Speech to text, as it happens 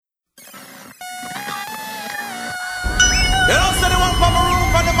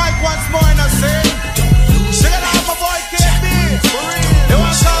more in a scene. Check it out, my boy KB. They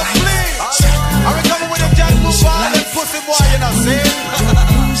want to please. Are we coming with a jack move on and pussy boy in a scene?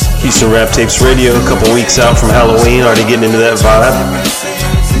 Houston Rap Tapes Radio, a couple weeks out from Halloween, already getting into that vibe.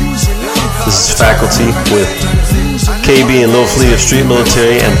 This is Faculty with KB and Lil Flea of Street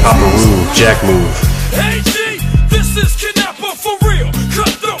Military and Papa Roo, Jack Move. Hey G, this is Kidnapper for real.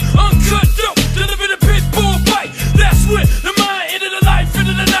 Cutthroat, uncut dope, deliver the pit bull bite. That's with the mind into the life,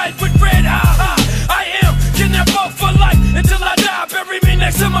 into the night with red high. I am Kidnapper for life until I die. Bury me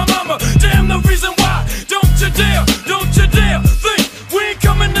next to my mama. Damn the reason why. Don't you dare think we ain't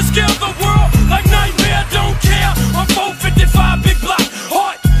coming to scale the world like Nightmare. Don't care. On 455 big block,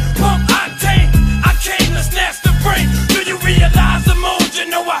 heart pump octane. I came to snatch the brain. Do you realize the mode? You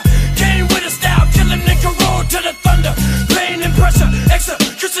know I came with a style, killing nigga roll to the thunder. Pain and pressure,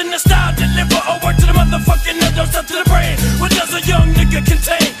 execution the style, deliver a word to the motherfucking nose up to the brain. What does a young nigga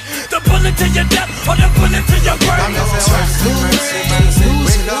contain? The bullet to your death or the bullet to your brain?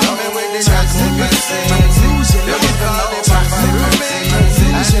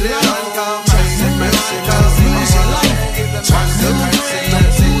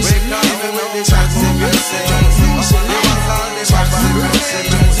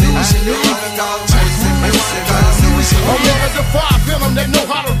 They know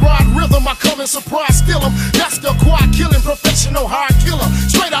how to ride rhythm. I come in surprise, steal them. That's the quiet killing, professional hard killer.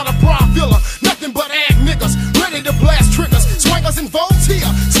 Straight out of Broad Villa. Nothing but ag niggas, ready to blast triggers. Swingers and votes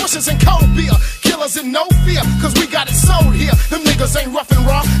here, swishers and cold beer. Killers in no fear, cause we got it sold here. Them niggas ain't rough and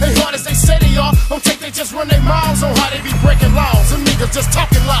raw, ain't hard as they say they are. Don't take, they just run their mouths on how they be breaking laws. Them niggas just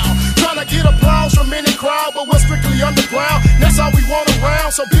talking loud, trying to get applause from any crowd, but we're strictly underground. That's all we want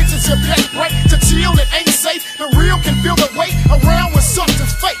around. So bitches your back break to chill, it ain't safe. The real can feel the weight around when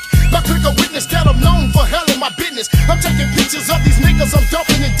something's fake. My click a witness that I'm known for hell in my business. I'm taking pictures of these niggas I'm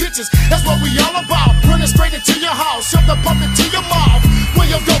dumping in ditches. That's what we all about. Running straight into your house, shove the pump into your mouth. When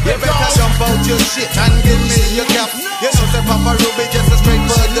your dope you better jump out your shit and give me your cap. You know say Papa Ruby just a straight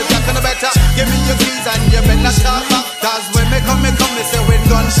for the jack and the better. Give me your keys and you better start back. Cause when me come, me say with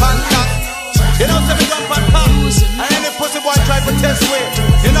guns and cock. You know say me gun pan cock. And any pussy boy try to test with.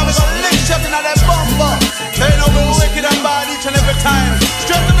 You know me gonna lick shot in that bumper. So you know we wicked and bad each and every time.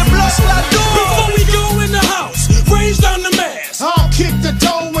 Straight to the blood clot door. Before we go in the house, raise down the mask. I'll kick the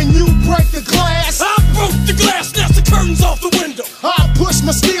door when you break the glass. I broke the glass, snatch the curtains off the window. I'll push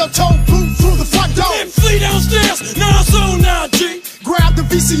my steel toe boot through the front door. Then flee downstairs, now so now G. Grab the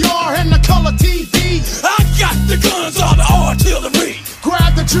VCR and the color TV. I got the guns, all the artillery.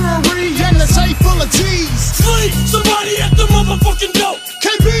 Grab the jewelry and the safe full of G's. Flee, somebody at the motherfucking door.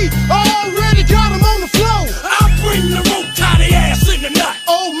 KB, already got him on the floor. I'll bring the rope, tie the ass in the knot.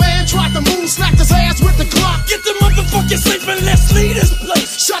 Old man tried to move, slapped his ass with the clock. Get the motherfucking safe and let's leave this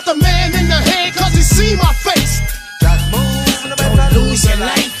place. Shot the man in the head cause he see my face. Don't lose your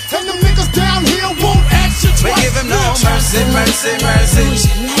life. And the niggas down here won't ask you twice. We give him no mercy, mercy, mercy.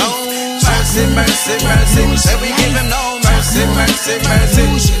 No mercy, mercy, mercy. Say we give him no mercy, mercy, mercy.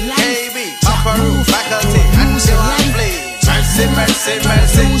 KB, Papa Roo, Faculty, and so on, please. Mercy, mercy,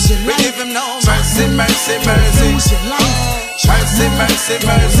 mercy. We give him no mercy, mercy, mercy. Mercy, mercy,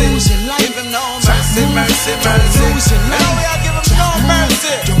 mercy. Give him no mercy, mercy, mercy. Now we are give him no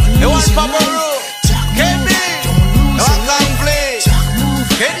mercy. They want Papa Roo, KB, no one can play.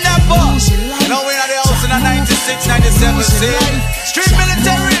 Kidnapper. Now we're at the house in a 96, 97, see? Street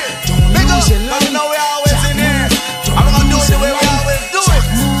Military. Big up, cause you know we always in here. I'm gonna do it the way we always do it.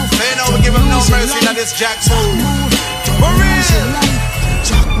 So you know we give him no mercy in this Jack move. For real.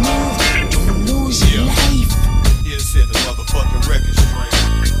 Yeah, said the motherfucking record straight.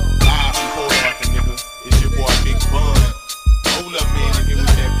 Live from Port Arthur, nigga. It's your boy Big Bun. Hold up, man, and get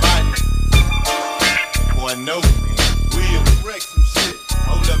with that body. Boy, no, man. We'll wreck some shit.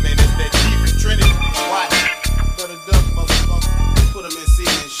 Hold up, man, that's that G from Trinity. Watch. Better duck, motherfucker. Put him in C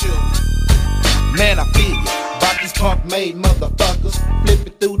and shoot. Man, I feel you. About these punk-made motherfuckers.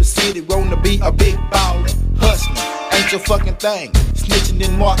 Flipping through the city, wanna be a big baller. Hustling, ain't your fucking thing. Snitching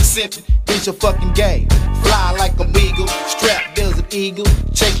in Mark Simpson, is your fucking game. Fly like a beagle, strapped as an eagle.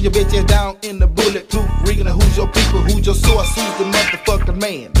 Chasing your bitches down in the bulletproof Regan. Who's your people, who's your source, who's the motherfucking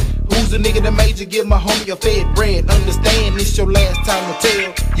man? Who's the nigga that made you give my homie a fed bread? Understand it's your last time to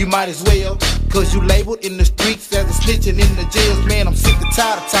tell. You might as well, cause you labeled in the streets as a snitching in the jails. Man, I'm sick and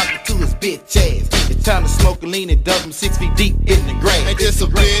tired of talking to his bitch ass. It's time to smoke a lean and dump him 6 feet deep in the grave. Ain't this a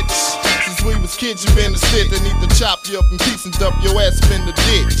bitch? Since we was kids, you been a sit. They need to chop you up in pieces and dump your ass up in the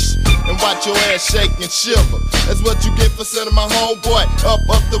ditch. And watch your ass shake and shiver. That's what you get for sending my homeboy up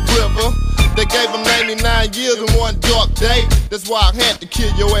the river. They gave him 99 years in one dark day. That's why I had to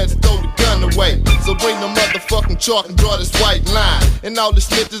kill your ass and throw the gun away. So bring the motherfucking chalk and draw this white line. And all the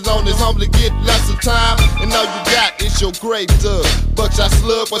snitches on this home to get lots of time. And all you got is your grave dug. Buckshot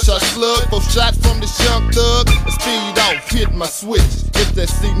slug, 4 shots from this young thug. And speed off, hit my switches. Get that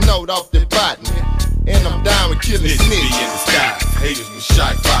C note off the button. And I'm down with killing snitches. snitches. Be in the skies, haters with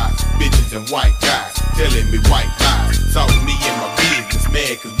shy fires, bitches and white guys, telling me white lies. Talking me in my business,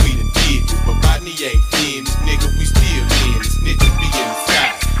 mad cause we done did this. But Botany ain't in this, nigga, we still in this. Snitches be in the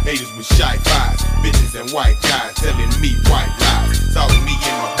skies, haters with shy fires, bitches and white guys, telling me white lies. Talking me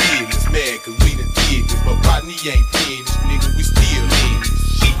in my business, mad cause we done did this. But Botany ain't in this, nigga, we still in this.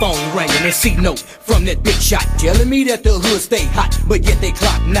 Phone ringing and C note from that big shot, telling me that the hood stay hot, but yet they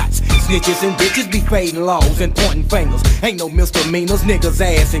clock knots. Snitches and bitches be fading laws and pointing fingers. Ain't no misdemeanors, niggas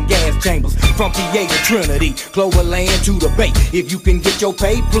ass in gas chambers. From PA to Trinity, Cloverland to the Bay. If you can get your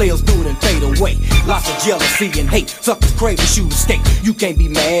pay, players do it and fade away. Lots of jealousy and hate, suckers crave to shoot a steak. You can't be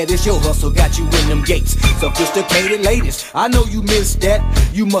mad, it's your hustle got you in them gates. Sophisticated ladies, I know you missed that.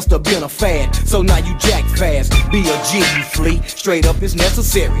 You must have been a fad, so now you jack fast. Be a G, you flee, straight up is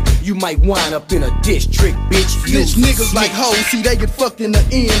necessary. You might wind up in a district, bitch. Snitch niggas like hoes, see they get fucked in the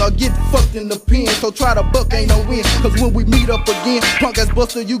end or get fucked in the pen. So try to buck, ain't no win. Cause when we meet up again, punk ass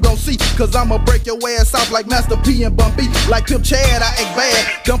buster, you gon' see. Cause I'ma break your ass off like Master P and Bumpy. Like Pimp Chad, I act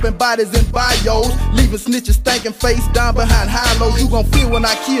bad. Dumping bodies in bios, leaving snitches stinking face down behind high lows. You gon' feel when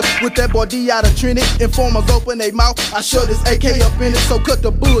I kill with that boy D out of Trinity. Informers open they mouth, I shove this AK up in it. So cut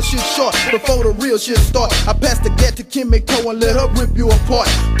the bullshit short before the real shit start. I pass the gat to Kimiko and let her rip you apart.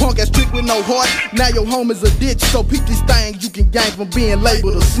 Punk ass trick with no heart, now your home is a ditch. So peep these things you can gang from being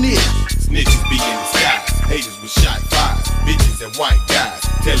labeled a snitch. Snitches be in the skies, haters with shot fires, bitches and white guys,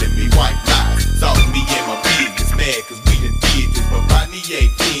 telling me white lies. Talking me in my business, mad cause we done did this. But Botany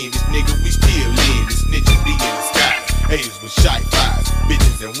ain't in this, nigga, we still in this. Snitches be in the skies, haters with shot fires,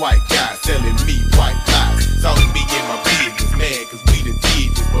 bitches and white guys, telling me white lies. Talking me in my business, mad cause we done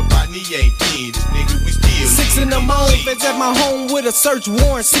did this. But Botany ain't in this, nigga, we still in this. 6 in the morning, feds at my home with a search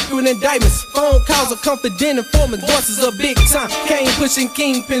warrant, secret indictments, phone calls of confident informants, bosses of big time, cane pushing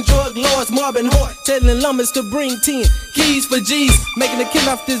kingpin, drug lords, Marvin Hort, telling lummers to bring 10 keys for G's, making a kill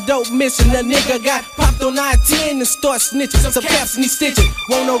off this dope mission. A nigga got popped on I-10 and start snitching, some caps and he stitching.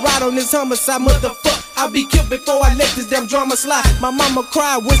 Wanna ride on this homicide, motherfucker, I'll be killed before I let this damn drama slide. My mama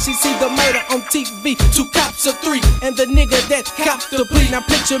cried when she see the murder on TV, 2 cops or 3, and the nigga that copped the plea. Now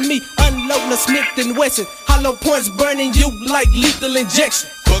picture me unloading a Smith & Wesson, hollow points burning you like lethal injection.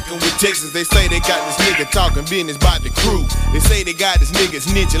 Fucking with Texas, they say they got this nigga talking business about the crew. They say they got this nigga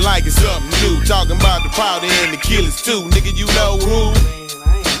snitching like it's something new. Talking about the powder and the killers too. Nigga, you know who?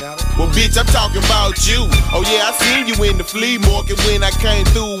 Well, bitch, I'm talking about you. Oh yeah, I seen you in the flea market when I came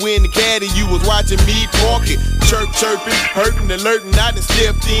through in the caddy. You was watching me park it, chirping, hurting, alerting. I done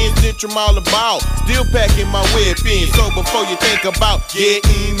stepped in, cinch 'em all about. Still packing my weapon. So before you think about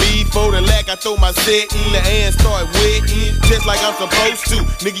getting me for the lack, I throw my set in the air and start wetting, just like I'm supposed to.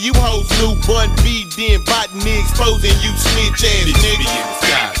 Nigga, you hoes knew Bun B, then Botany exposing you snitch ass nigga. Bitches be in the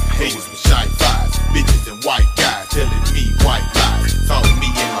skies, haters with shy fires, bitches and white guys telling me white lies. Talking me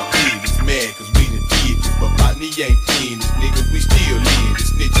in my business, mad cause we done did this. But Botany ain't in this, nigga, we still in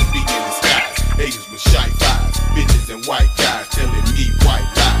this. Snitches be in the skies, haters with shy fires, bitches and white guys telling me white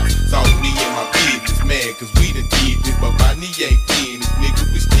lies. Talking me in my business, mad cause we done did this. But Botany ain't in this, nigga,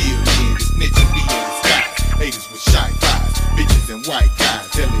 we still in this. Snitches be in the skies, haters with shy fires, bitches and white guys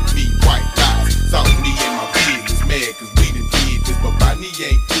telling me white lies. Talking me in my business, mad cause we done did this. But Botany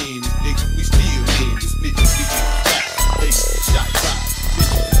ain't in this, nigga, we still in this. Snitches be in the skies, haters with shy fires,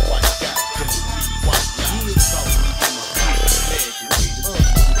 bitches and white guys telling me white lies. Talking me in my business, mad cause we done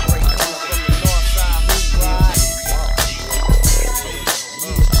did this.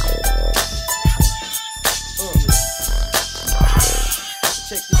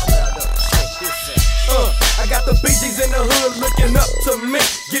 I got the BGs in the hood looking up to me,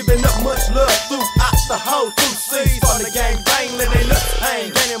 giving up much love throughout the whole 2 C's. On the gang bang, let they look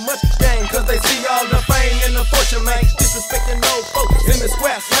hang, gaining much game, cause they see all the fame and the fortune, man. Disrespecting no folks in the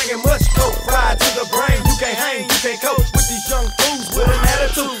square, slanging much coke, fried to the brain. You can't hang, you can't cope with these young fools with an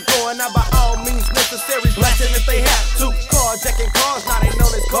attitude, going out by all means necessary, blasting if they have to. Carjacking cars, now they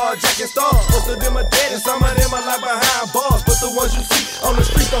known as carjacking stars. Most of them are dead and some of them are like behind bars, but the ones you see on the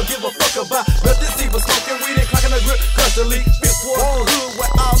streets don't give a fuck about nothing. See but smoking weed and clocking the grip constantly. Fit for a hood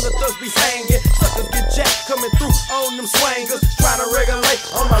where all the thugs be hanging. Suckers get jacked coming through on them swangers, trying to regulate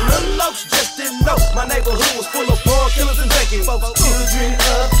on my little locs. Just didn't know my neighborhood was full of porn killers and junkies. Children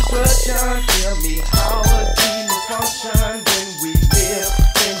of destruction, tell me how a demon function when we live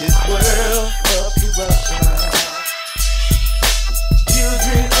in this world.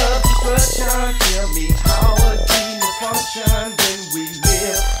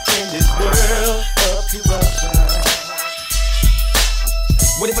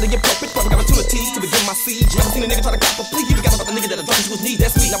 Waiting for the get perfect, probably got opportunities to begin my siege. Never seen a nigga try to cop a plea. He forgot about the nigga that'll drop to his knees.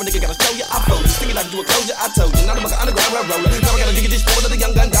 That's me. Now a nigga gotta show ya, I fold you. Thinking I do a closure, I told you. Now the mother underground railroader. Now I gotta dig a dish for the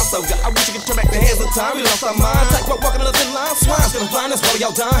young gun down soldier. I wish you could turn back the hands of time. We lost our mind. Tight rope walking on the thin line. Swine still blind, that's why y'all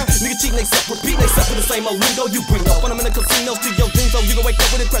dying. Nigga cheating, they suck, repeat, they suck with the same old lingo. You bring up when I'm in the casinos to your dreams, so you can wake up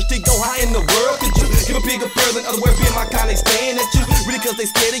with a crush to go high in the world. Could you give a pig a pearl? In other words, being my kind, they staring at you. Really cause they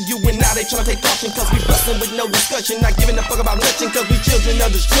scared of you, and now they tryna take caution. Cause we bustin' with no discussion, not giving a fuck about nothing. Cause we children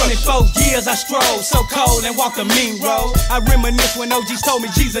of destruction. 24 years I strolled so cold and walked a mean road. I reminisce when OGs told me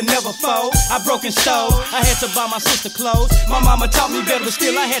Jesus never fold. I broke and stole, I had to buy my sister clothes. My mama taught me better, but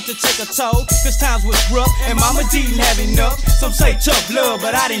still I had to take a toll. Cause times was rough, and mama didn't have enough. Some say tough love,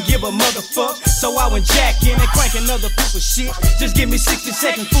 but I didn't give a motherfuck. So I went jacking and cranking other people's shit. Just give me 60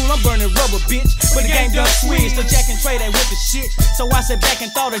 seconds, fool, I'm burning rubber, bitch. But the game done switched, so Jack and Trey, they with the shit. So I sat back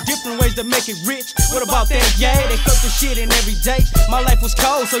and thought of different ways to make it rich. What about that? Yeah, they cook the shit in every day. My life was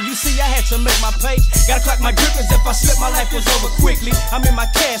cold, so you see I had to make my pay. Gotta clock my grip as if I slipped, my life was over quickly. I'm in my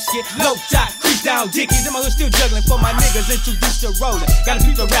casket, low top, crease down dickies. And my hood still juggling for my niggas introduced to rolling. Gotta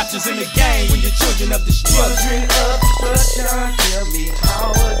beat the raptors in the game when you're children of destruction. Children of destruction, tell me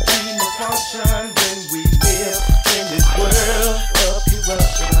how a dream will function when we live in this world of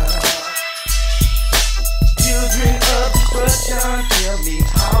corruption. Children of destruction, tell me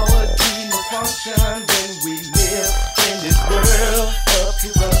how a dream will function when we live in this world of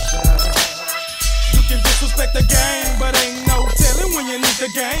corruption. You can disrespect the game, but ain't no telling when you need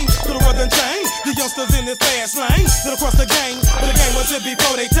the game. To the world done change, the youngsters in this fast lane. Then across the game, but the game was it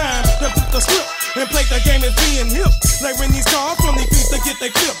before they time. They flip the script and play the game as being hip. Like when these cars from these beats to get their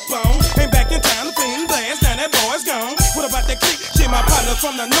clip on. Ain't back in time to fiend blast, now that boy's gone. What about that click? Shit, my partners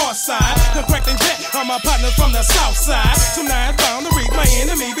from the north side. The cracked and jet, all my partners from the south side. Some nines bound to reach my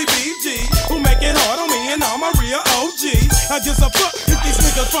enemy, BBG. Who make it hard on me and all my real OGs. I just a fuck if these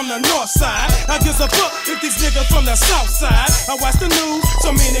niggas from the north side. I just a fuck if these niggas from the south side. I watch the news, so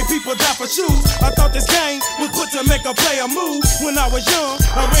many people die for shoes. I thought this game was put to make a player move. When I was young,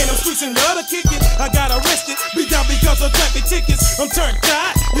 I ran them streets and love to kick it. I got arrested, beat down because of traffic tickets. I'm turned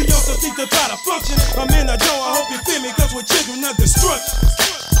tired, you youngsters need to try to function. I'm in the door, I hope you feel me, cause we're children of destruction.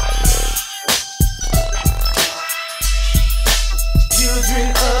 Children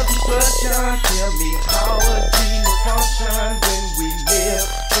of destruction, tell me how a dream will function when we live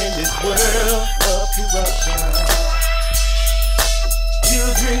in this world of corruption.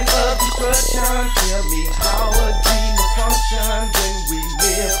 Children of destruction, tell me how a dream will function when we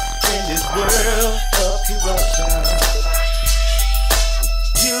live in this world of corruption.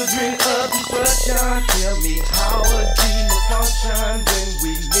 Children of destruction, tell me how a dream will function when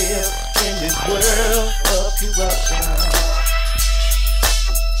we live in this world of corruption.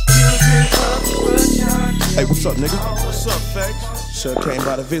 Hey, what's up, nigga? What's up, Faye? Sir came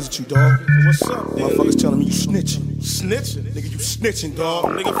by to visit you, dog. What's up, nigga? Motherfuckers telling me you snitching. Snitching? Nigga, you snitching, dog.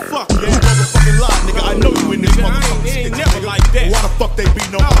 Nigga, fuck you. You motherfucking lie, nigga. I know you in this motherfucking It ain't snitching, never nigga. like that. Why the fuck they be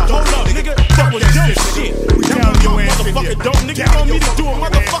no Nah, more? hold up, nigga. That was your shit. We down your ass in here. Motherfucker, don't nigga want me to do a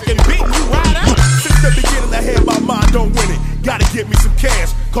motherfucking beat and you ride out. Since the beginning, I had my mind on winning. Gotta get me some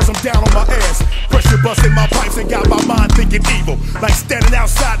cash, cause I'm down on my ass. Pressure busting my pipes and got my mind thinking evil. Like standing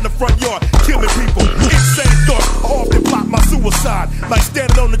outside in the front yard, killing people. Insane thoughts, I often plot my suicide. Like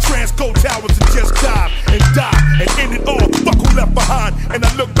standing on the Transco towers and just dive and die and end it all. Fuck who left behind. And I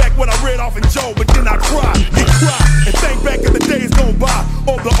look back when I read off in Joe, but then I cry and cry and think back of the days gone by.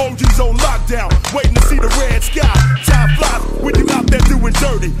 All the OGs on lockdown, waiting to see the red sky. Time flies when you out there doing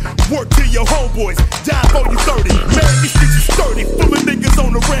dirty. Work to your homeboys, die for you 30. Man, these streets is sturdy, full of niggas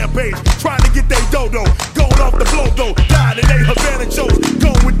on the rampage, trying to get they dodo. Going off the blow though, died in they Havana shows,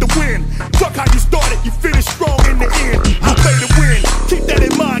 going with the wind. Fuck how you started, you finish strong in the end. I play to win, keep that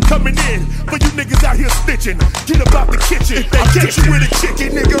in mind coming in. For you niggas out here snitching, get about the kitchen. If they get you with a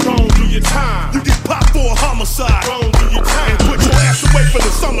chicken, nigga, gon' do your time. You get popped for a homicide, gon' do your time. And put your ass away for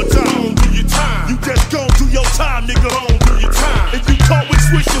the summertime, gon' do your time. You just gon' do your time, nigga, gon' do your time. If you caught with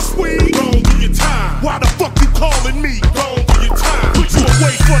switch your sweet, gon' do your time. Why the fuck you calling me? Gon' do your time. Put you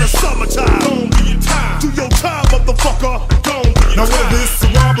away for the summertime, gon' do your time. Do your time, motherfucker, gon' do your time. Now whether it's a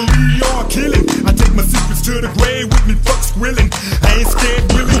robbery or a killing, I take my secrets to the grave with me, fuck squilling. I ain't scared,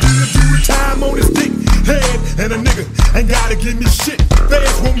 really, to do the time on his dick head. And a nigga ain't gotta give me shit.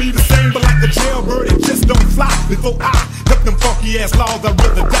 Feds want me the same, but like a jailbird, it just don't fly. Before I cut them funky ass laws, I'd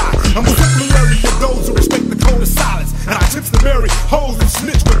rather die. I'm a exemplary of those who respect the code of silence. And I tips the marry hoes who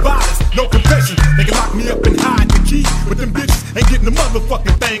snitch with violence. No confession, they can lock me up and hide the key. But them bitches ain't getting the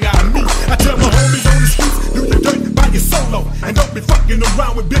motherfucking thing out of me. I tell my homies on the streets, do your dirt by your solo. And don't be fucking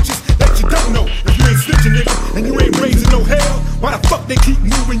around with bitches that you don't know. If you ain't snitching, nigga, and you ain't raising no hell, why the fuck they keep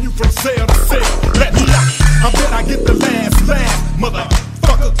moving you from cell to cell. Let me out, I bet I get the last laugh,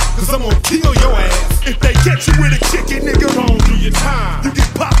 motherfucker, cause I'm gonna kill your ass. If they catch you with a chicken, nigga, gon' do your time. You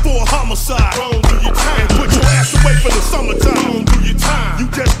get popped for a homicide, gon' do your time. And put your ass away for the summertime, gon' do your time. You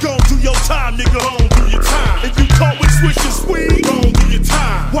just gon' do your time, nigga, gon' do your time. If you caught with switching sweet, gon' do your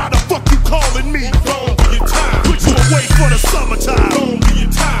time. Why the fuck you calling me? Gon' do your time. Put you away for the summertime, gon' do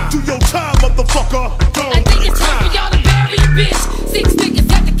your time. Do your time, motherfucker, gon' I think it's time for y'all to bury your bitch. 6 niggas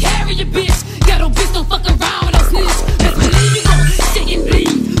got to carry your bitch. Ghetto bitch, don't fuck around with no snitch. Best believe you gon' shake and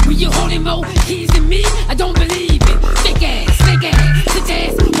bleed. When you holding more keys than me, I don't believe it. Fake ass, bitch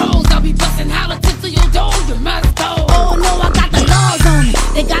ass hoes. I'll be busting hollow tips to your door. You must go. Oh no, I got the laws on me.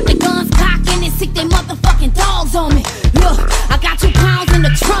 They got the guns cocking and sick they motherfucking dogs on me. Look, I got 2 pounds in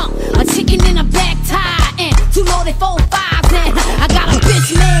the trunk, a chicken in a black tie, and 2 loaded 4-5s. And I got a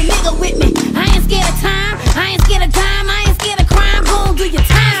bitch mad nigga with me. I ain't scared of time, I ain't scared of dime, I ain't scared of crime. Gon' do your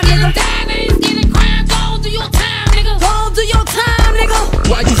time, nigga. I ain't scared of crime. Go do your time, nigga. Go do your time, nigga.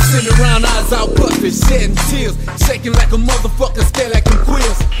 Why you sitting around, eyes out puffin', shedding tears, shaking like a motherfucker, scared like them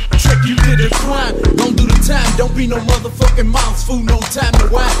queers? Trick, you did a crime, don't do the time. Don't be no motherfucking mouse fool, no time to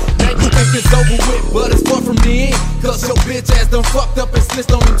whine. Now you think it's over with, but it's far from the end. Cause your bitch ass done fucked up and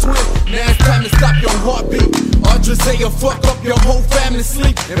snitched on them twins. Now it's time to stop your heartbeat. Or say you fuck up your whole family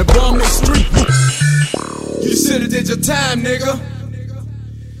sleep and bomb the street. You shoulda did your time, nigga.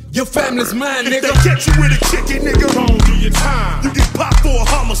 Your family's mine, nigga. If they catch you with a chicken, nigga, gon' do your time. You get popped for a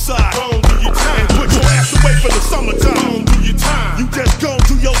homicide, gon' do your time. And put your ass away for the summertime, gon' do your time. You just gon'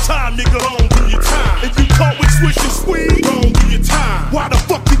 do your time, nigga, gon' do your time. If you caught with switching sweet, gon' do your time. Why the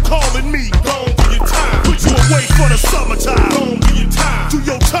fuck you calling me? Gon' do your time. Put you away for the summertime, gon' do your time. Do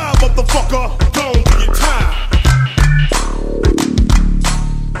your time, motherfucker, gon' do your time.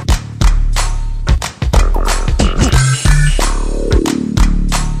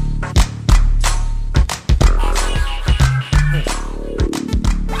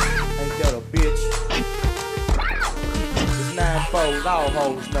 All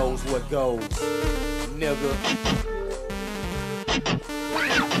hoes knows what goes, nigga.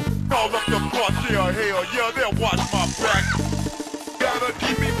 Call up the posse, hell yeah, they'll watch my back. Gotta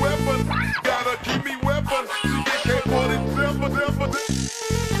keep me weapon, gotta keep me weapon.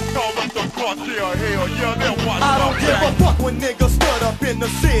 Call up the posse, hell yeah, they'll watch my back. I don't give a fuck when niggas stood up in the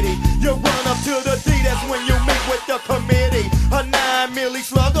city. You run up to the D, that's when you meet with the committee. A 9 milli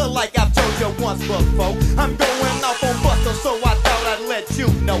slugger like I've told you once before. I'm going off on Buster, so I thought I'd let you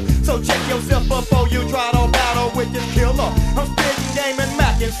know. So check yourself before you try to battle with this killer. I'm spitting game and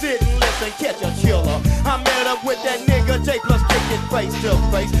macking, sit and listen, catch a chiller. I met up with that nigga J plus kicking face to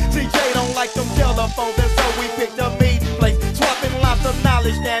face. CJ don't like them telephones, and so we picked a meeting place. Swapping lots of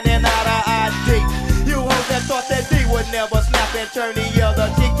knowledge, standing out of ID. You hoes that thought that D would never snap and turn the other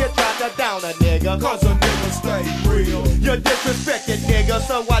cheek, you tried to down a nigga. Cause a nigga stay real. You're disrespected, nigga,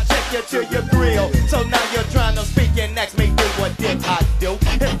 so I check you to your grill. So now you're trying to speak and ask me do what did I do?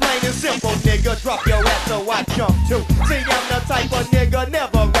 It's plain and simple, nigga, drop your ass so I jump too. See, I'm the type of nigga,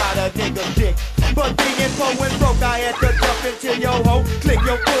 never ride a nigga dick. But being poor and broke, I had to jump into your hoe. Click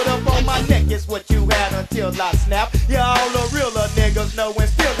your foot up on my neck, is what you had until I snap. Yeah, all the realer niggas know and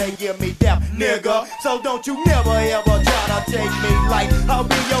still they give me death, nigga. So don't you never ever try to take me light. I'll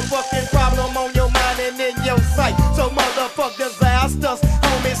be your fucking problem on your mind and in your sight. So motherfuck disasters,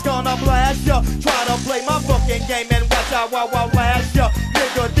 homies gonna blast ya. Try to play my fucking game and watch out while I last ya.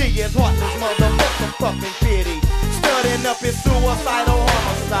 Nigga D is heartless, motherfucking fucking pity. Studying up his suicidal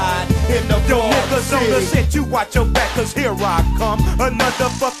homicide in the yo, niggas on the shit, you watch your back, cause here I come. Another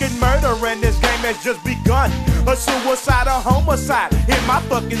fucking murder and this game has just begun. A suicide, a homicide in my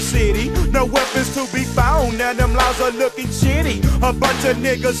fucking city. No weapons to be found and them laws are looking shitty. A bunch of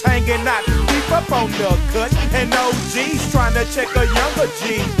niggas hanging out deep up on the cut. And OGs trying to check a younger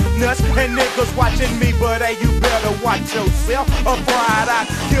G nuts. And niggas watching me, but hey, you better watch yourself. A fried-eyed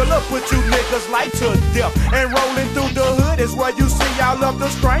killer put you niggas like to death. And rolling through the hood is where you see all of the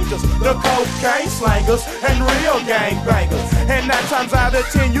strangers, the cocaine slangers and real gangbangers. And 9 times out of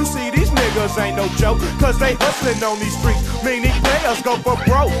 10 you see these niggas ain't no joke, cause they hustling on these streets, meaning players go for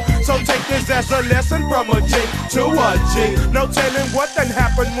broke. So take this as a lesson from a G to a G. No telling what done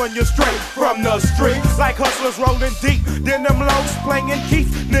happen when you're straight from the street. Like hustlers rolling deep, then them lows playing keep.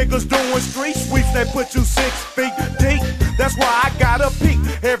 Niggas doing street sweeps that put you 6 feet deep. That's why I gotta peek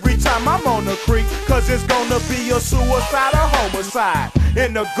every time I'm on the creek, cause it's gonna be a suicide or homicide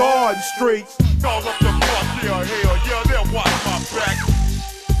in the garden streets. Call up the posse, hell yeah, they'll watch my back.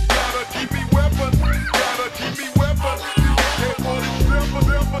 Gotta keep me weapon, gotta keep me weapon.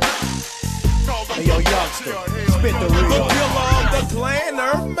 Hey yo, youngster, spit the real. The killer of the the clan,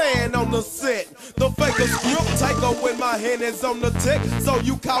 Earthman on the set. The faker script taker when my hand is on the tech. So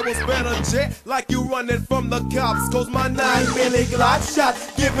you cowards better jet like you running from the cops. Cause my 9mm Glock shot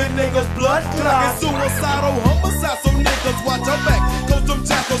giving niggas blood clots. Suicidal homicide, so niggas watch your back. Cause them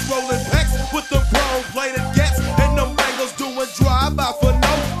jackals rolling packs with them chrome plated gats. And them bangers doing drive-by for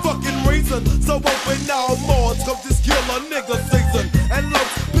no fucking reason. So open all mords, cause this killer nigga season. And look,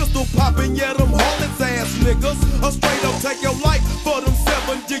 pistol popping, yeah, them Harlan's ass niggas. A straight up take your life for them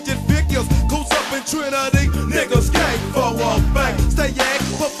 7-digit figures. Coos up in Trinity, niggas can't for a bank. Stay act,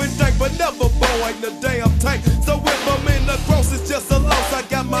 puffin' dank, but never boy in the damn tank. So if I'm in the gross, it's just a loss. I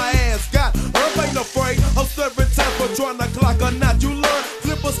got my ass got. Earth ain't afraid of serving time for trying to clock or not. You learn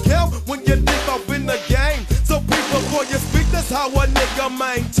flippers count when you deep up in the game. So people before you speak, that's how a nigga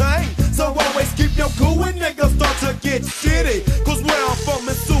maintain. So always keep your cool when niggas start to get shitty. Cause where I'm from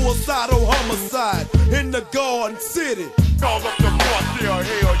is suicidal homicide in the Garden City. Call up the party, hell,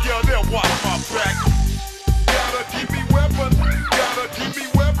 yeah, they'll watch my back. Gotta keep me weapon, gotta keep me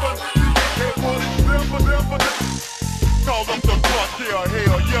weapon. Call up the party,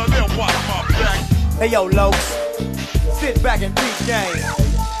 hell, yeah, they'll watch my back. Hey yo, Lokes, sit back and peep game.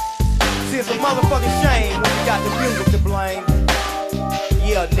 See, it's a motherfucking shame when you got the music to blame.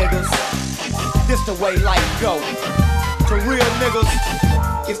 Yeah, niggas, this the way life go. To real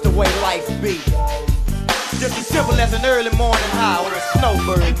niggas, it's the way life be. Just as simple as an early morning high on a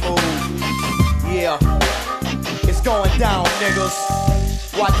snowbird move. Yeah, it's going down, niggas.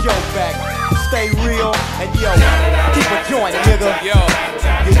 Watch your back, stay real, and yo, keep a joint, nigga. Yo,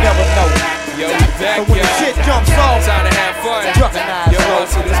 you never know. Yo, we back, so when the shit jumps off, time to have fun. Yo,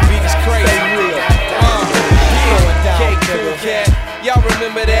 so this beat is crazy. Stay real. Going down, Cool Cat. Y'all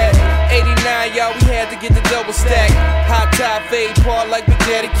remember that? 89, y'all, we had to get the double stack. Hot top fade part like Big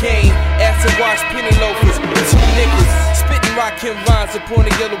Daddy Kane. Acid wash penny loafers with 2 niggas. Spitting rockin' vines upon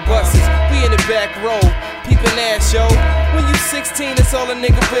the yellow buses. We in the back row, peeping ass, yo. When you 16, that's all a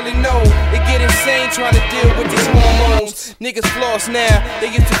nigga really know. They get insane trying to deal with these hormones. Niggas floss now, they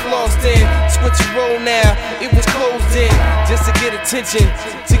used to floss then. Switch and roll now, it was closed in. Just to get attention,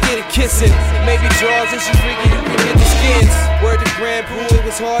 to get a kissing. Maybe draws and she freaking, you can get the skins. Word to Grandpa, it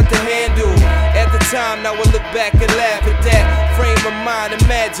was hard to handle. At the time, now I look back and laugh at that. Frame of mind,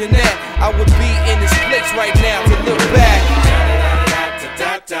 imagine that I would be in this place right now to look back.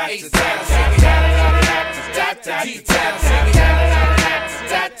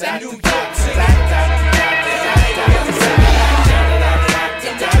 New York City.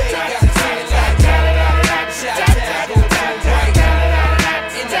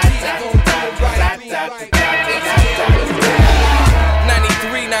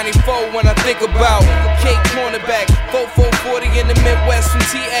 When I think about K cornerback, 4440 in the Midwest from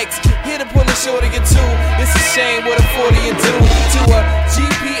TX, here to pull a shorty or two. It's a shame what a 40 you do to a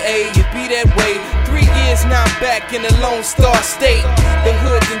GPA. You be that way. 3 years now back in the Lone Star State. The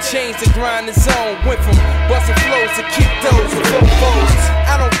hood done changed, the grind is on. Went from bustin' flows to kick those and fofos.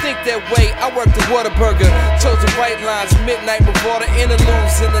 I don't think that way. I worked the Whataburger, chose the white lines, midnight with all the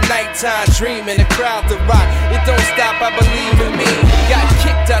interludes in the nighttime, dreaming the crowd to rock. It don't stop, I believe in me. Got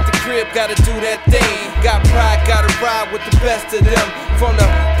kicked out the crib, gotta do that thing. Got pride, gotta ride with the best of them. From the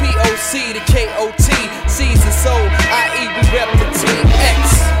POC to KOT, C's and soul, i.e. we rep the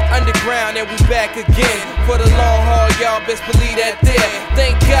TX. Underground and we back again. For the long haul, y'all best believe that there.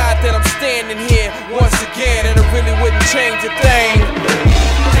 Thank God that I'm standing here once again, and I really wouldn't change a thing.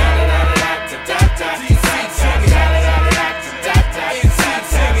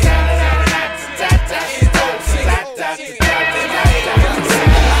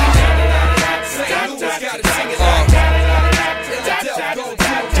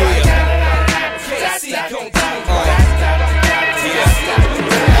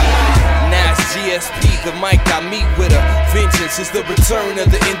 The mic I meet with a vengeance is the return of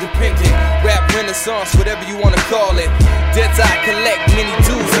the independent rap renaissance, whatever you wanna call it. Debts I collect, many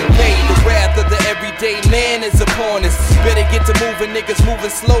dues and pay. The wrath of the everyday man is upon us. Better get to moving, niggas moving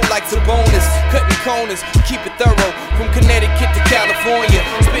slow like Sabonis. Cutting corners, keep it thorough. From Connecticut to California,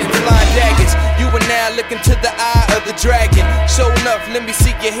 spitting flying daggers. You are now looking to the eye of the dragon. Show enough, let me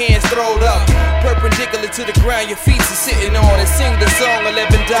see your hands throwed up, perpendicular to the ground your feet are sitting on. And sing the song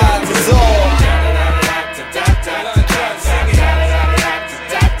 11 dies is all.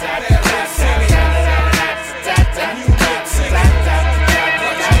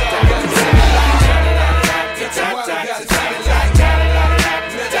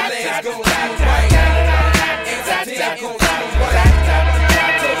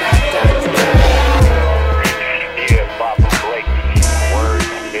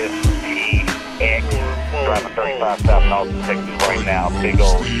 Driving 35 non-stop in Austin, Texas right now. Big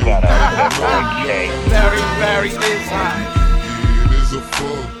old shout out to that boy K. Very, very inside. It is a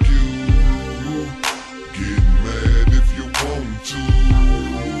fuck you. Get mad if you want to.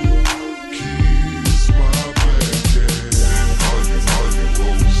 Kiss my black ass. Are you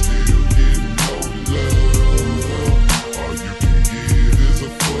both still getting no love? All you can get is a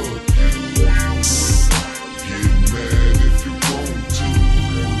fuck you. Get mad if you want to.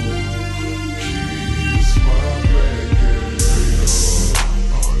 Kiss my black ass.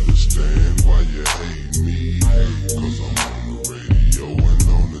 I understand why you hate me, 'cause I'm on the radio and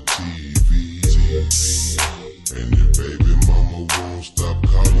on the TV. And your baby mama won't stop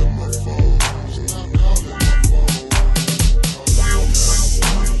calling my phone. Stop calling my phone.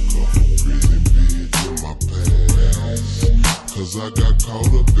 Couple prison bids in my past, 'cause I got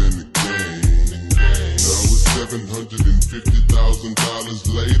caught up in the game. Now it's $750,000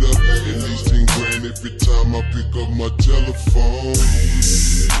 later, at least 10 grand every time I pick up my telephone.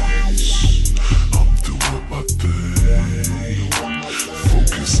 I'm doing my thing,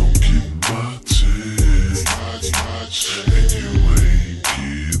 focus on getting my check, and you ain't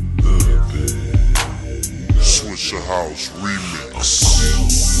getting nothing. Swishahouse remix.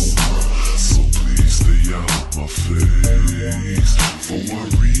 So please stay out of my face, for I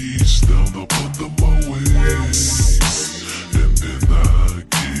reach down up under my waist, and then I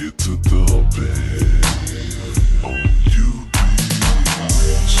get to dumping on you,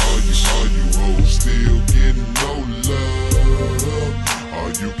 bitch. Are you hoes still getting no love? All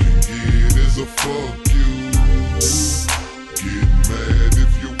you can get is a fuck you. Get mad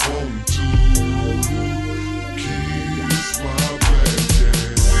if you want to. Kiss my black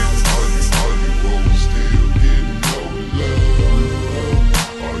ass. Are you hoes still getting no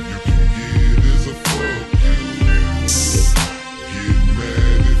love? All you can get is a fuck you. Get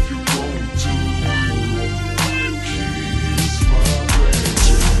mad if you want to. Kiss my black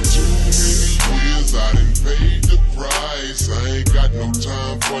ass. Too many years I done paid the price. I ain't got no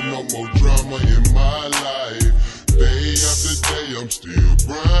time for no more drama in my life. Day after day I'm still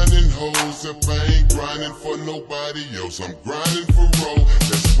grinding hoes. If I ain't grinding for nobody else, I'm grinding for roll.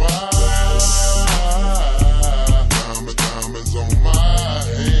 That's why diamonds on my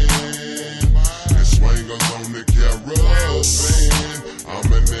hand and swingers on the caravan.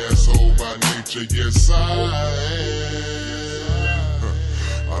 I'm an asshole by nature, yes I am.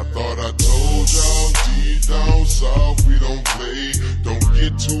 I thought I told y'all deep down south we don't play. Don't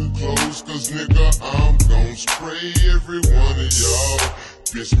get too close, 'cause nigga I'm gon' spray every one of y'all.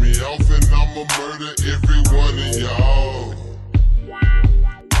 Piss me off and I'ma murder every one of y'all.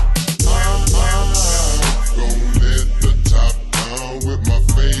 I'm gon' let the top down with my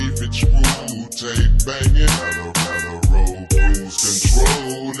favorite screw tape banging. Gotta roll cruise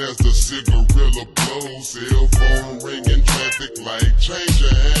control as the cigarilla blows. Cell phone ringing, traffic light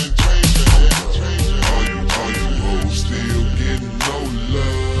changing. Are you hoes still getting no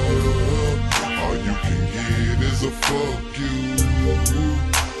love? All you can get is a fuck you.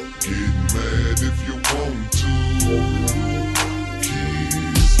 Get mad if you want to.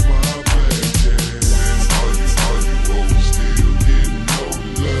 Kiss my black ass. Are you hoes still getting no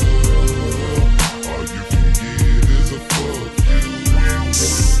love? All you can get is a fuck you.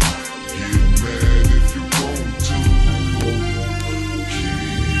 Get mad if you want to.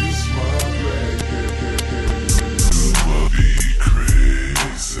 Kiss my black ass. You be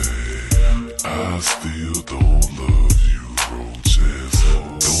crazy. I still don't love you, roaches.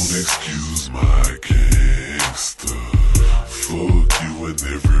 Don't excuse my gangster. Fuck you and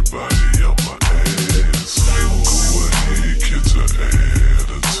everybody on my ass. Go ahead, get your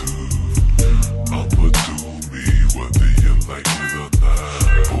attitude. I'ma do me whether you like it or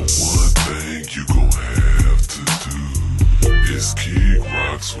not. But one thing you gon' have to do is kick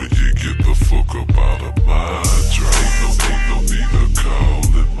rocks when you get the fuck up out of my drive. Ain't no need to call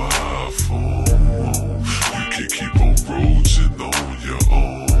in my phone. You can keep on roaching on your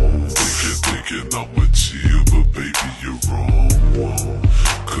own. Thinking I'ma chill, but baby you're wrong.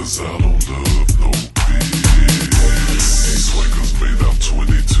 'Cause I don't love no bitch. These swingers made out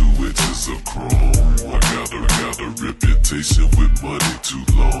 22 inches of chrome. I got a reputation with money too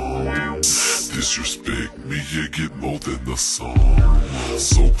long. Disrespect me, you get more than the song.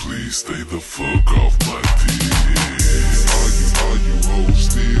 So please stay the fuck off my dick. Are you hoes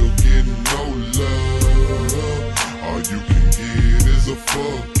still getting no love? All you can get is a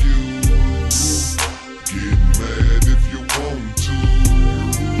fuck you. Get mad if you want to.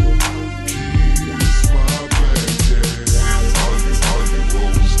 Kiss my black ass. Are you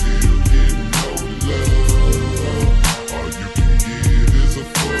hoes still getting no love? All you can get is a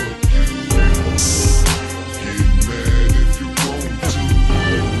fuck you. Get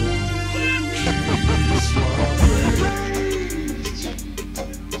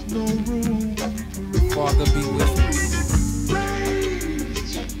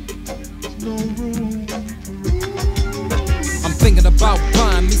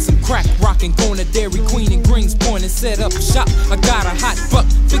Buying me some crack rockin', going to Dairy Queen in Greenspoint and set up shop. I got a hot buck,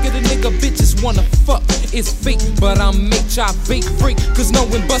 figure the nigga bitches wanna fuck. It's fake, but I'm HIV free. Cause no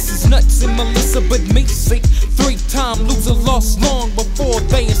one busts nuts in Melissa but me. See, 3-time loser lost long before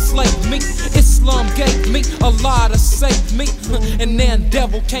they enslaved me. Islam gave me a lot to save me. And now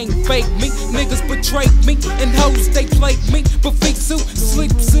devil can't fake me. Niggas betrayed me and hoes they played me. But Fisu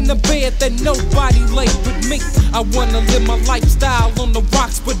sleeps in the bed that nobody laid but me. I wanna live my lifestyle on the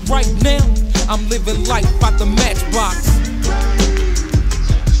rocks, but right now I'm living life out the matchbox.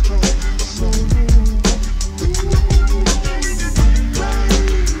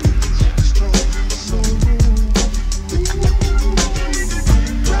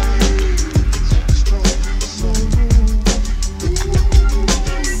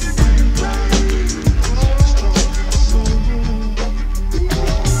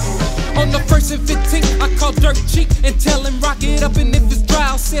 Dirt cheap and tell him rock it up, and if it's dry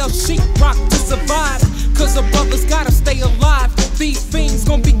I'll sell sheep rock to survive. Cause a brother's gotta stay alive. These fiends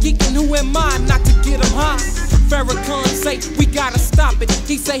gon' be geeking, who am I not to get them high? Farrakhan say we gotta stop it.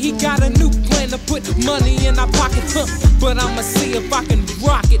 He say he got a new plan to put money in our pocket, but I'ma see if I can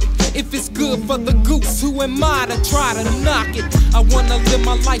rock it. If it's good for the goose, who am I to try to knock it? I wanna live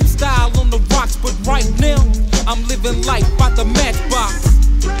my lifestyle on the rocks, but right now I'm living life by the matchbox.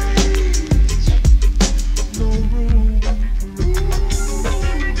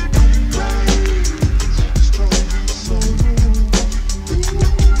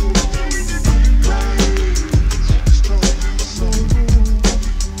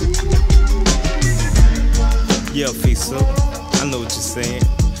 Yo, Fiso, I know what you're saying.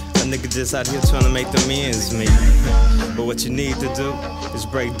 A nigga just out here trying to make the ends meet. But what you need to do is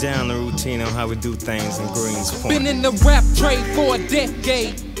break down the routine on how we do things in Greenspoint. Been in the rap trade for a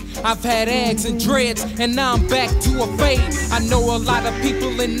decade. I've had eggs and dreads, and now I'm back to a fade. I know a lot of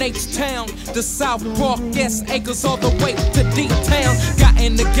people in H-Town, the South Park, S Acres, all the way to D-Town. Got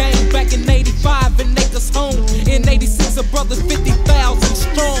in the game back in 85 and Acres home. In 86, a brother's 50,000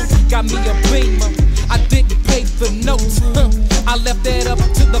 strong. Got me a Beamer, I didn't pay the notes, I left that up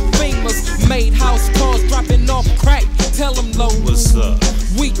to the famous. Made house calls, dropping off crack, tell them low. What's up?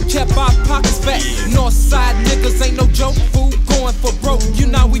 We kept our pockets fat. Northside niggas ain't no joke, fool. Going for broke, you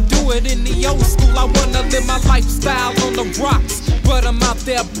know we do it in the old school. I wanna live my lifestyle on the rocks, but I'm out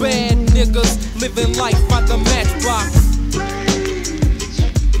there bad niggas living life by the matchbox.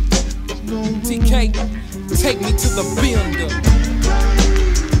 TK, take me to the bender.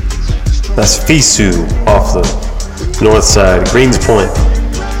 That's Fisu off the north side, Greenspoint.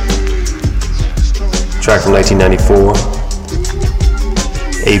 Track from 1994.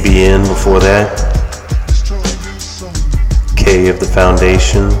 ABN before that. K of the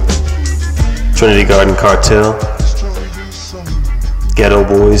Foundation. Trinity Garden Cartel. Ghetto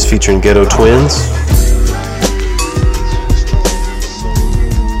Boys featuring Ghetto Twins.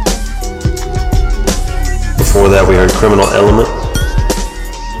 Before that we heard Criminal Element.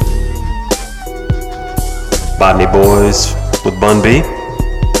 Botany Boys with Bun B.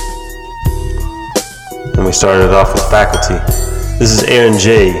 And we started off with Faculty. This is Aaron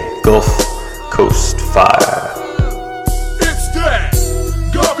J, Gulf Coast Fire. It's that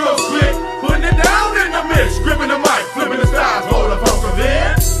Gulf Coast Click, putting it down in the mix, gripping the mic, flipping the styles, hold the funk of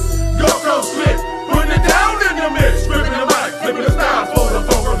it. Gulf Coast Click, putting it down in the mix, gripping the mic, flipping the styles, hold the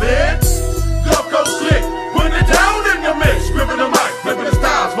funk of it. Gulf Coast Click, putting it down in the mix, gripping the mic, flipping the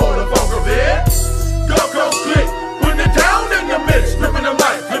styles, hold the funk of it. Gulf Coast Click, putting it down in the mix, gripping the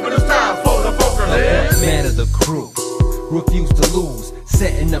mic, flipping the styles, hold the funk of it. Man of the crew, refuse to lose,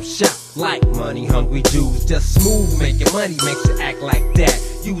 setting up shop like money hungry Jews. Just smooth, making money makes you act like that.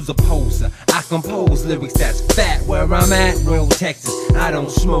 Use a poser, I compose lyrics that's fat. Where I'm at, rural Texas, I don't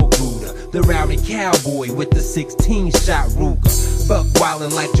smoke Buddha. The rowdy cowboy with the 16-shot Ruger. Buck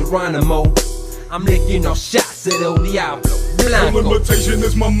wildin' like Geronimo, I'm licking off shots at El Diablo. No limitation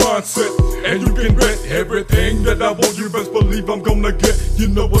is my mindset, and you can bet everything that I want. You best believe I'm gonna get. You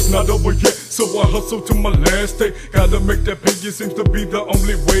know it's not over yet, so I hustle to my last day. Gotta make that pay, it seems to be the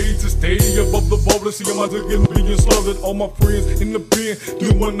only way to stay above the border. See, I'm out to get being slaughtered. All my friends in the pen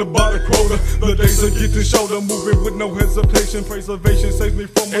doing about a quota. The days are getting shorter, moving with no hesitation. Preservation saves me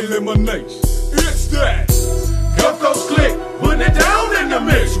from elimination. It's that Gulf Coast Click, putting it down in the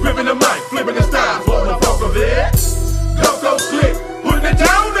mix, gripping the mic, flipping the styles, for the fuck of it. Gulf Coast Click, putting it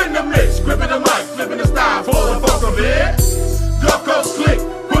down in the mix, gripping the mic, flipping the style, for the fuck of it. Gulf Coast Click,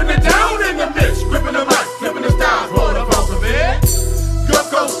 putting it down in the mix, gripping the mic, flipping the style, for the fuck of it.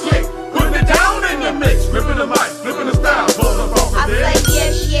 Gulf Coast Click, putting it down in the mix, gripping the mic, flipping the style, for the fuck of it. I say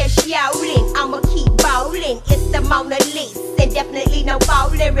yes, shouting, I'ma keep bowling. It's the Mona Lisa, and definitely nobody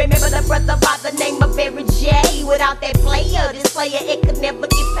only remember the brother by the name of Barry J. Without that player, this player, it could never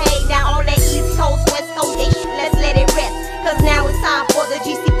get paid. Now on that East Coast, West Coast ish, let's let it rest. Cause now it's time for the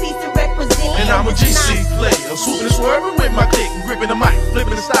GCP to represent. And I'm a GC player, swooping and swerving with my click, gripping the mic,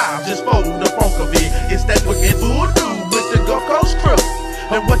 flipping the style, just fold the funk of it. It's that wicked voodoo with the Gulf Coast crew.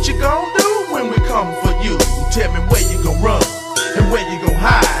 And what you gon' do when we come for you? Tell me where you gon' run and where you gon'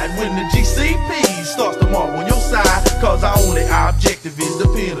 hide when the GCP starts to mark on your side. Cause our only objective is to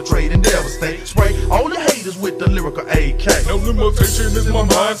penetrate and devastate. Spray all the haters with the lyrical AK. No limitation is my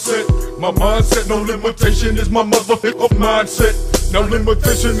mindset. My mindset, no limitation is my motherfucking mindset. No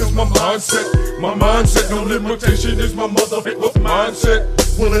limitation is my mindset. My mindset, no limitation is my motherfucking mindset.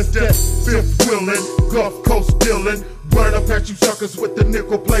 Well, it's that fifth wheelin', Gulf Coast dealin'. Burn up at you suckers with the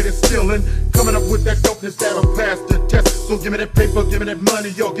nickel plated stealing. Coming up with that dopeness that'll pass the test. So give me that paper, give me that money,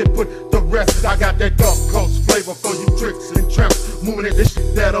 you'll get put the rest. I got that Gulf Coast flavor for you tricks and tramps. Moving at this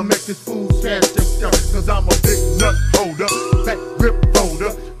shit that'll make this fool cash themselves. Cause I'm a big nut holder, fat grip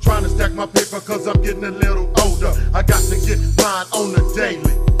folder. Trying to stack my paper cause I'm getting a little older. I got to get mine on the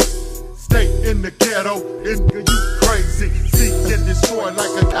daily. Stay in the ghetto, you crazy. Seek and destroy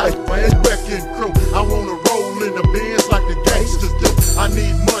like a sniper and wrecking crew. I wanna roll in the Benz like the gangsters do. I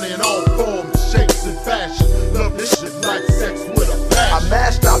need money in all forms, shapes, and fashion. Love this shit like sex with a passion. I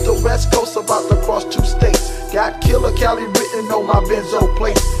mashed out the West Coast, about to cross 2 states. Got Killer Cali written on my benzo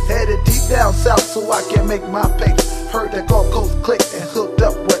plates. Headed deep down south so I can make my pace. Heard that Gulf Coast click and hooked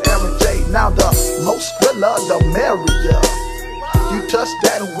up with Aaron J. Now the most thriller, the merrier. You touch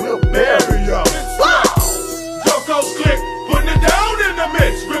that and we'll bury ya. Gulf Coast click, putting it down in the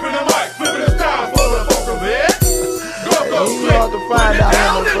mix. Ripping the mic, flipping the style for the funk of it. Gulf Coast click, putting it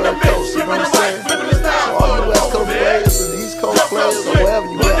down in the mix. Ripping the mic, flipping the style for the funk of it. And East Coast players or wherever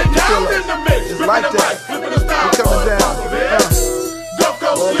you at, you feel it. It's like that. We're coming down. Gulf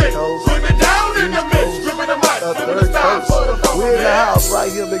Coast click, putting it down in the mix. Ripping the mic, flipping the style for the funk of it. We're in the house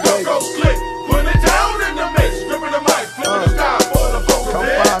right here, big baby. Gulf Coast click, putting it down in the mix. Ripping the mic, flipping the style for the funk of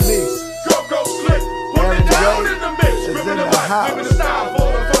it. Come find me. Gulf Coast click, putting it down in the mix. Ripping the mic, flipping the style for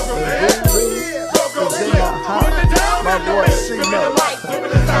the funk of it. Gulf Coast click, putting it down in the mix. Ripping the mic,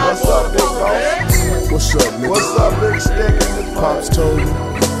 flipping the style for the funk of it. What's up, nigga? What's up, big stick in the Pops told you,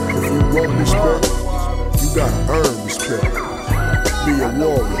 if you want respect, you gotta earn respect. Be a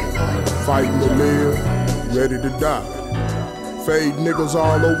warrior, fighting to live, ready to die. Fade niggas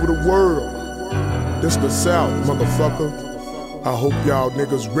all over the world. This the South, motherfucker. I hope y'all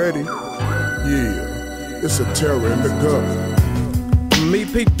niggas ready. Yeah, it's a terror in the gut. Me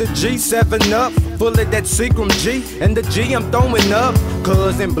peep the G7 up, full of that Seagram G, and the G I'm throwing up.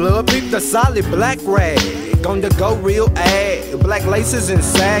 Cuz in blood peep the solid black rag. On the go real ag, black laces and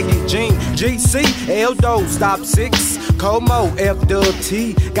saggy jean. GC, Eldo, stop 6, Como,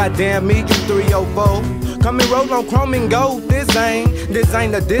 F-Dub-T. Goddamn me, you 304. Come and roll on chrome and gold. This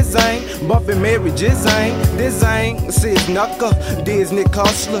ain't a design. Bumpin' Mary Jizzane. This ain't Sis Knucker, Disney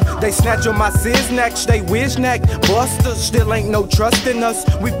Costler. They snatch on my Siznack, they wishnack. Busters, still ain't no trust in us.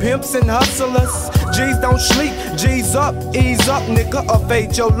 We pimps and hustlers. G's don't sleep, G's up, ease up, nigga.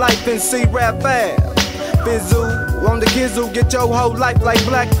 Evade your life and see rap fast. Fizzle, on the kizzle, get your whole life like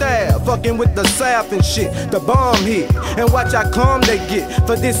Black Thab. Fucking with the sap and shit, the bomb hit. And watch how calm they get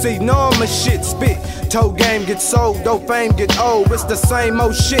for this enormous shit spit. Toe game get sold, dope fame get old. It's the same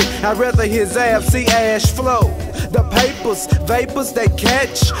old shit, I'd rather his ass see ash flow. The papers, vapors they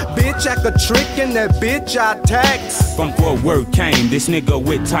catch. Bitch, I could trick and that bitch I tax. From Fort Worth came this nigga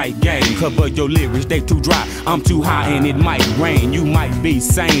with tight game. Cover your lyrics, they too dry. I'm too high and it might rain. You might be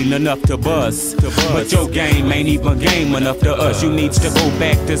sane enough to buzz, but your game ain't even game enough to us. You needs to go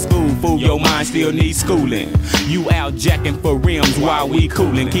back to school, fool. Your mind still needs schooling. You out jacking for rims while we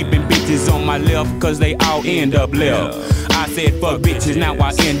coolin'. Keeping bitches on my left, cause they all end up left. I said fuck bitches, now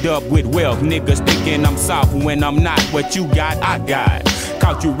I end up with wealth. Niggas thinking I'm soft when I'm not. What you got, I got.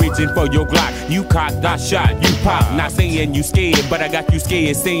 Caught you reaching for your Glock. You cocked, I shot, you pop. Not saying you scared, but I got you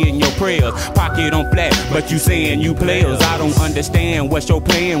scared saying your prayers. Pocket on flat, but you saying you players. I don't understand what's your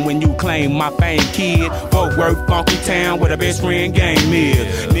plan when you claim my fame, kid. Fort Worth, funky town where the best friend game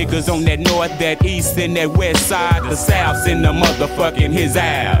is. Niggas on that north, that east, and that west side. The south's in the motherfucking his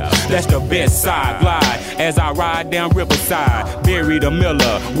ass. That's the best side. Glide as I ride down Riverside. Bury the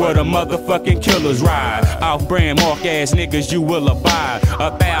Miller, where the motherfucking killers ride. Off brand mark ass niggas, you will abide.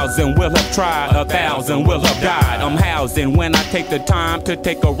 1,000 will have tried, 1,000 will have died. I'm housing when I take the time to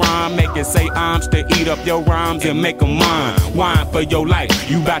take a rhyme, make it say arms to eat up your rhymes and make them mine. Wine for your life,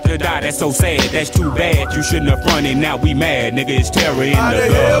 you about to die, that's so sad, that's too bad. You shouldn't have run it, now we mad, nigga, it's terror in How the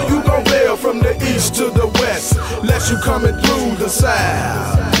the hell love. you gon' bail from the east to the west, unless you coming through the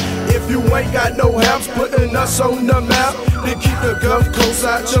south? If you ain't got no help putting us on the map, then keep the Gulf Coast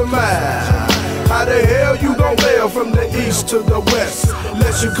out your mouth. How the hell you gon' bail from the east to the west,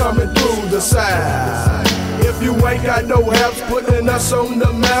 unless you coming through the south? If you ain't got no help putting us on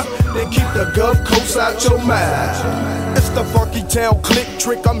the map, then keep the Gulf Coast out your mouth. It's the Funky Town click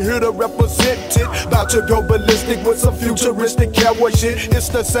trick, I'm here to represent it. About to go ballistic with some futuristic cowboy shit. It's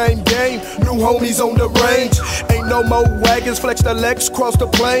the same game, new homies on the range. Ain't no more wagons, flex the legs, cross the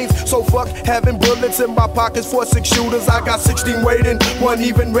plains. So fuck having bullets in my pockets for 6 shooters. I got 16 waiting, one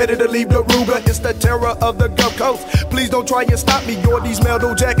even ready to leave the Ruger. It's the terror of the Gulf Coast. Please don't try and stop me, or these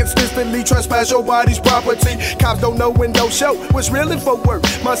metal jackets instantly trespass your body's property. Cops don't know when don't show what's really for work.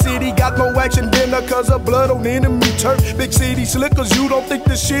 My city got more action than a cuz of blood on enemy turf. Big city slickers, you don't think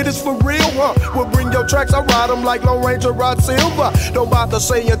this shit is for real, huh? Well, bring your tracks, I ride them like Lone Ranger Rod Silver. Don't bother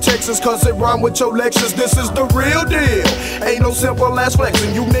saying Texas, cause it rhyme with your Lexus. This is the real deal. Ain't no simple ass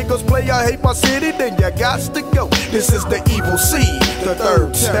flexing. You niggas play, I hate my city, then you got to go. This is the evil seed, the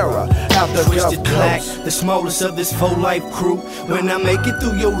third terror out the Twisted Gulf Black, Coast. the smallest of this 4-life crew. When I make it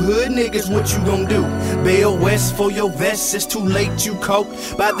through your hood, niggas, what you gon' do? Bail West for your vest, it's too late, you cope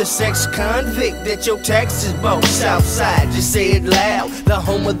by the sex convict that your taxes bought. Southside, just say it loud, the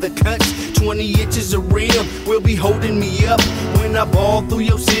home of the cuts. 20 inches of rim will be holding me up when I ball through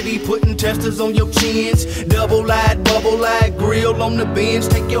your city, putting testers on your chins. Double-eyed, bubble-eyed grill on the bench.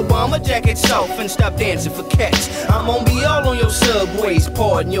 Take your bomber jackets off and stop dancing for cats. I'm gonna be all on your subways,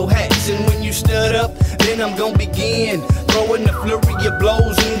 pardon your hats. And when you stud up, then I'm gonna begin throwing the flurry of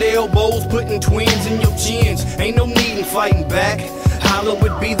blows and elbows, putting twins in your chins. Ain't no need in fighting back. Holla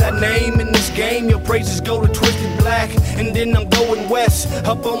would be thy name in this game. Your praises go to Twisted Black, and then I'm going west,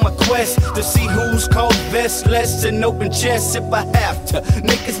 up on my quest to see who's called vestless and open chests. If I have to,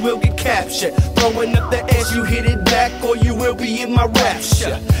 niggas will get captured. Throwing up the S, you hit it back, or you will be in my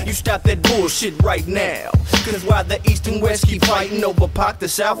rapture. You stop that bullshit right now, cause while the east and west keep fighting over Pac, the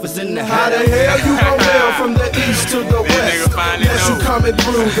south is in the house. How the hell you gon' bail from the east to the west, unless you coming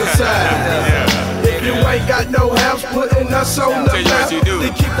through the south? If you ain't got no house putting us on the map,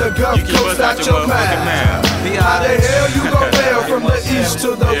 then keep the Gulf Coast out your mouth. How the hell you gon' bail from the east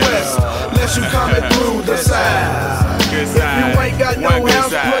to the west, unless you coming through the south? If you ain't got no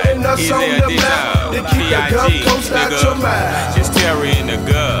house putting us on the map, then keep the Gulf Coast out your mouth. Just terror in the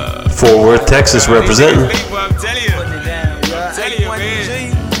Gulf. Fort Worth, Texas representing.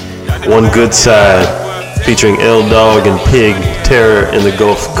 One Good Side, featuring L Dog and Pig, Terror in the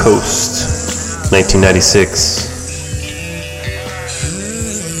Gulf Coast, 1996.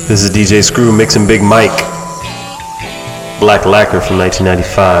 This is DJ Screw mixing Big Mike, Black Lacquer from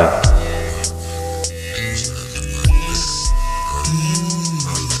 1995.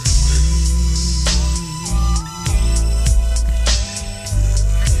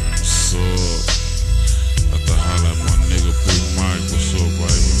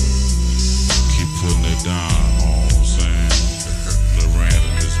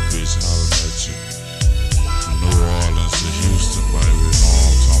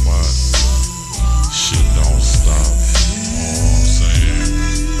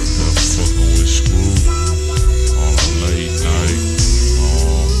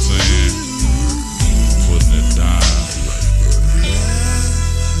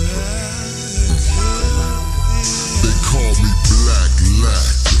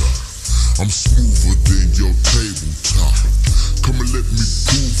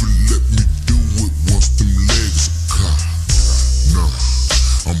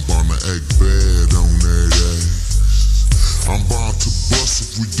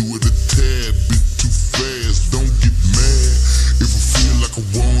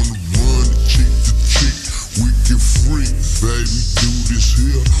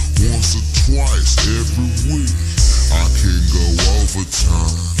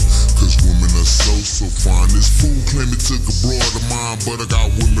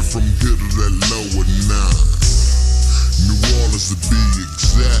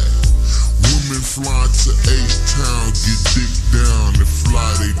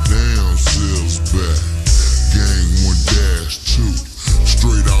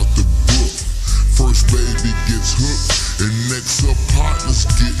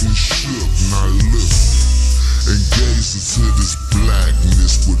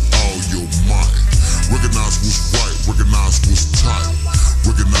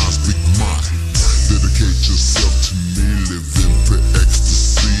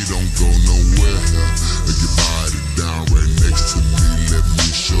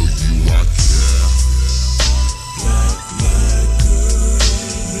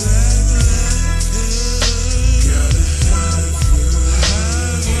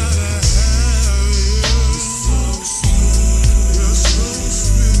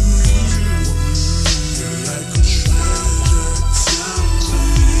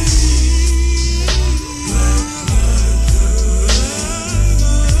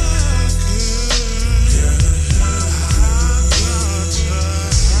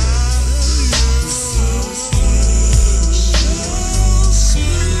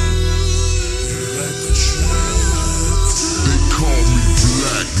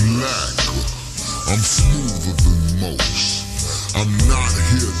 I'm smoother than most. I'm not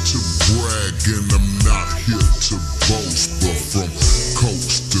here to brag and I'm not here to boast, but from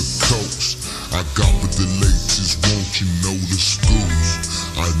coast to coast, I got with the latest, won't you know the schools?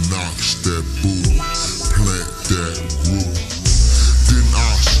 I knocks that bull, plant that root, then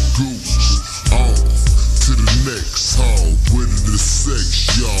I scooch off to the next hall, ready to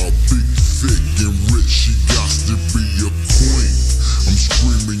sex y'all, big, thick, and rich, she got to be a queen. I'm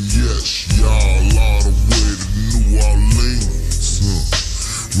screaming yes, y'all, all the way to New Orleans,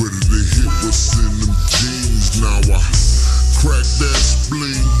 ready to hit what's in them jeans. Now I crack that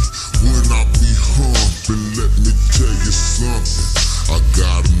spleen when I be humping. Let me tell you something, I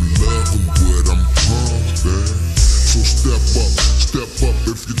got 'em loving what I'm pumping. So step up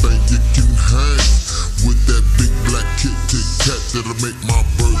if you think you can hang with that big black kitty cat that'll make my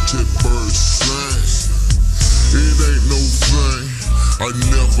bird sing. It ain't no thing, I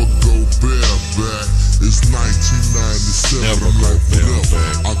never go bareback. It's 1997, never go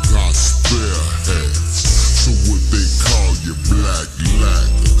bareback. I got spare hats, so what they call you black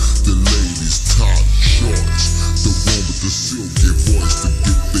lacquer. The ladies top shorts, the one with the silky voice to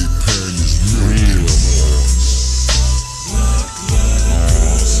get they panties milky moist.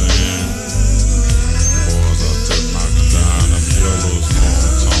 Boys out there knocking down them yellows, know what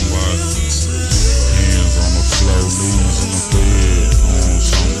I'm talking about? Hands on the floor, knees in the bed, know what I'm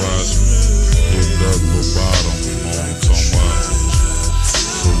talking about? Hit that little bottom, know what I'm talking about?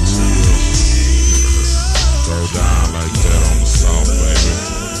 For real, go down like that on the south, baby.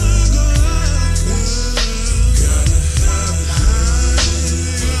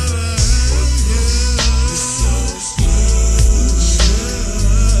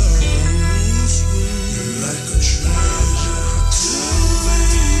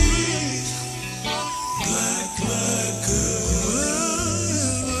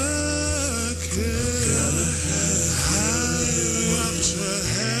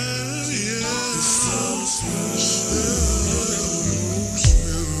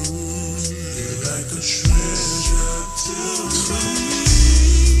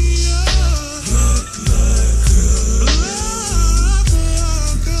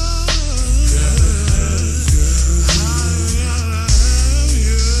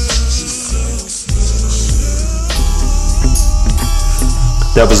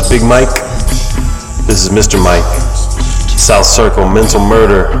 That was Big Mike. This is Mr. Mike. South Circle Mental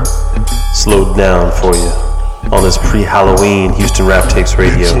Murder slowed down for you on this pre-Halloween Houston Rap Tapes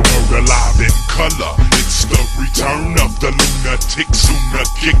Radio. Mental murder live in color. It's the return of the lunatic. Sooner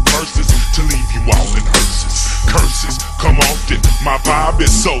kick verses to leave you all in hearses. Curses come often. My vibe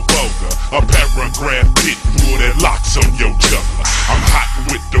is so vulgar. A paragraph pit full that locks on your juggler. I'm hot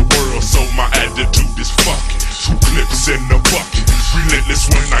with the world, so my attitude is fucking. 2 clips in the bucket. Relentless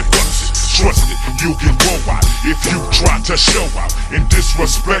when I bust it. Trust it, you'll get blow out if you try to show out. In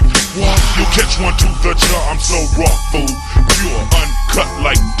disrespect, what? You'll catch one to the jaw. I'm so raw, fool. Pure, uncut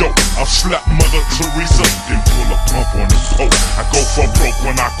like dope. I'll slap Mother Teresa, then pull a pump on the pole. I go for broke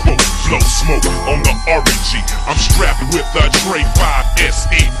when I quote. Blow smoke on the RG. I'm strapped with a Dre 5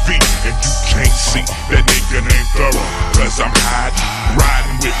 SEV. And you can't see that nigga named Thorough. Cause I'm hiding,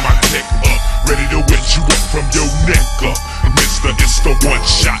 riding with my neck up. Ready to wet you up from your neck up. Mister, it's the one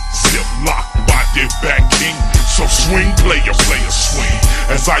shot, zip lock, body back king. So swing, player, swing.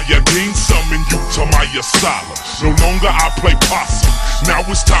 As I again summon you to my asylum. No longer I play possum. Now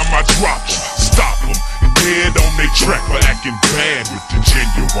it's time I drop you. Stop them, dead on they track for acting bad with the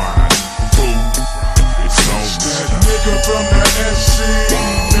genuine fool. It's on that nigga from the SC.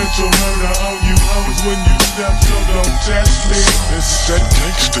 Mental murder on you hoes when you step, so don't test me. It's that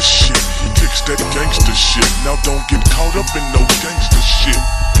gangster shit. He kicks that gangster shit. Now don't get caught up in no gangster shit.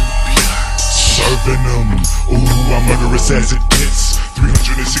 Serving them, ooh, I'm murderous as it gets.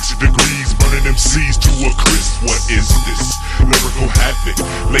 360 degrees, burning MCs to a crisp. What is this? Lyrical havoc,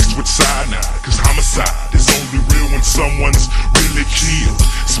 laced with cyanide. Cause homicide is only real when someone's really killed.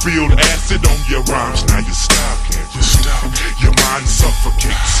 Spilled acid on your rhymes, now you stop, can't you stop? Your mind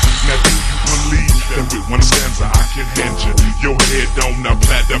suffocates. Now do you believe that with one stanza I can hand you your head on a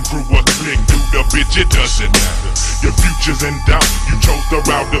platter? Crew a click through the bitch, it doesn't matter. Your future's in doubt, you chose the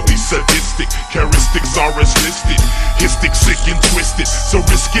route of the sadistic. Characteristics are as listed. Histic, sick and twisted. So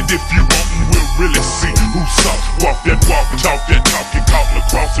risk it if you want and we'll really see who's soft. Walk that walk, talk that talk. Get caught in the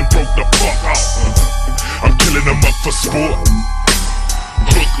cross and broke the fuck off. I'm killing them up for sport.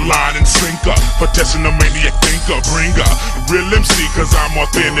 Hook, line, and sinker. For testing the maniac thinker. Bringer, real MC cause I'm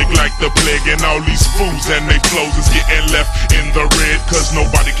authentic like the plague. And all these fools and they flows is getting left in the red. Cause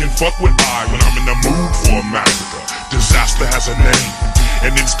nobody can fuck with I when I'm in the mood for a massacre. Disaster has a name.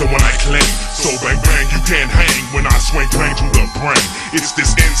 and it's the one I claim. So bang bang, you can't hang when I swing pain to the brain. It's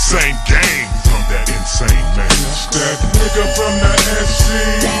this insane game from that insane man. That nigga from the SC,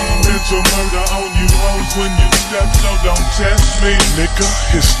 mental murder on you hoes when you step, so don't test me. Nigga,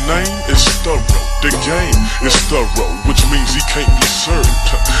 his name is Thorough. The game is thorough, which means he can't be served.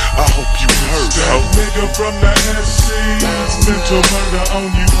 I hope you heard, that nigga from the SC, mental murder on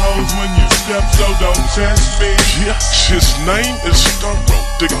you hoes when you step, so don't test me. Yeah, his name is Thorough.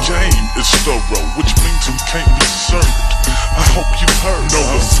 The game is thorough, which means he can't be served. I hope you heard. No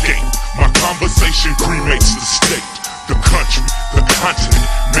escape. My conversation cremates the state, the country, the continent.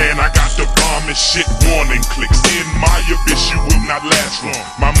 Man, I got the bomb and shit warning clicks. In my abyss, you will not last long.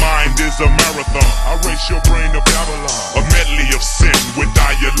 My mind is a marathon. I race your brain to Babylon. A medley of sin with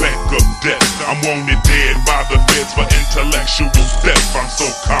dialect of death. I'm wanted dead by the feds for intellectual theft. I'm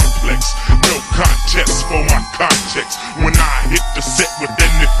so complex. No contest for my context. When I hit the set with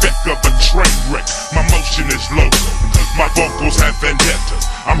an effect of a train wreck, my motion is local. My vocals have vendettas.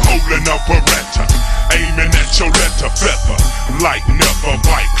 I'm holding up a Beretta, aiming at your letter feather. Like never,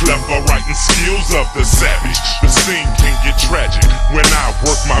 bite clever, writing skills of the savage. The scene can get tragic when I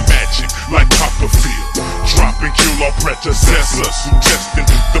work my magic like Copperfield, dropping kill all predecessors who testing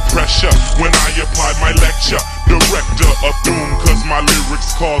the pressure when I apply my lecture. Director of doom, cause my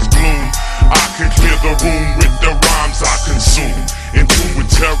lyrics cause gloom. I can clear the room with the rhymes I consume. In tune with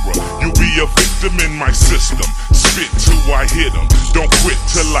terror, you'll be a victim in my system. Spit till I hit 'em, don't quit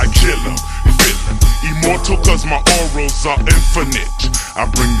till I kill 'em. Feeling immortal cause my orals are infinite. I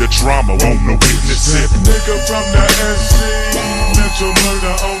bring the drama, won't no witness it. Nigga from the SC, mental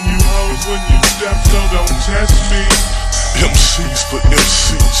murder on you hoes when you step, so don't test me. MCs for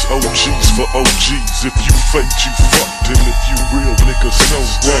MCs, OGs for OGs. If you fake, you fucked, and if you real, nigga, so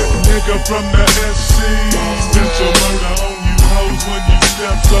what? Nigga from the SC, mental murder on you hoes when you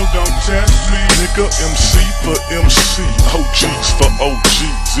step, so don't test me. Nigga, MC for MC, OGs for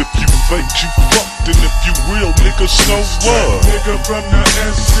OGs. If you fake, you fucked, and if you real, nigga, so what? Nigga from the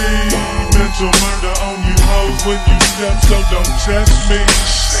SC, mental murder on you hoes when you step, so don't test me.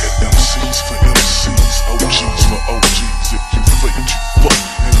 Said MCs for MCs, OGs for OGs. If you fake, you fucked,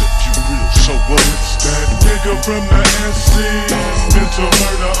 and if you real, so what? That nigga from the SC, mental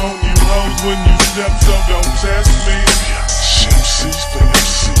murder on you hoes when you step, so don't test me. MCs for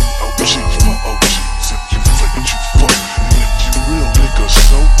MC, OGs for OGs. If you fake, you fucked, and if you real, nigga,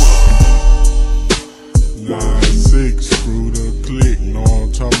 so what? 9-6, screw the click, know what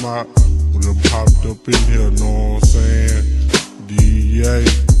I'm talking about? When it popped up in here, know what I'm saying? DEA,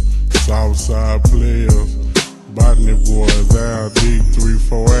 Southside players, Botany boys out, deep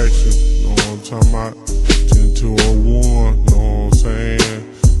 3-4 action, know what I'm talking about? 10-201, know what I'm saying?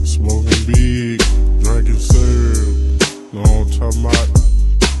 Smoking big, drinking syrup, know what I'm talking about?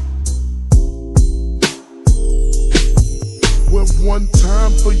 Well, one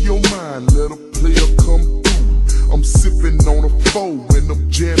time for your mind, let a player come through. I'm sipping on a 4 and I'm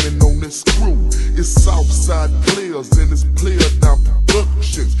jamming on this screw. It's Southside players and it's player down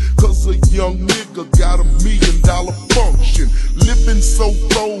productions. Cause a young nigga got $1 million function. Living so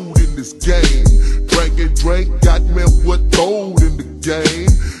bold in this game. Drink, got me what gold in the game.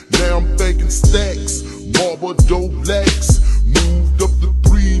 Now I'm thinking stacks, marble dough blacks. Moved up the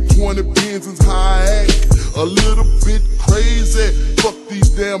 320 Benz's high act. A little bit crazy, fuck these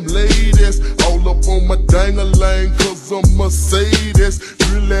damn ladies. All up on my dang-a-lang cause I'm Mercedes.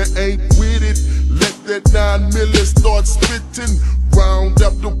 Really ain't with it, let that 9 milli start spitting. Round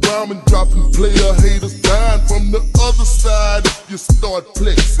after round and dropping player haters dying from the other side if you start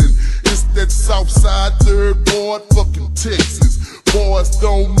flexing. It's that Southside third ward fucking Texas. Boys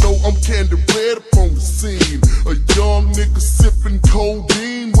don't know I'm Candy Red up on the scene. A young nigga sipping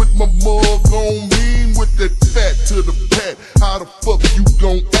codeine with my mug on mean. With that fat to the pat, how the fuck you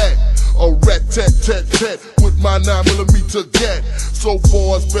gon' act? A rat-tat-tat-tat with my 9mm gat. So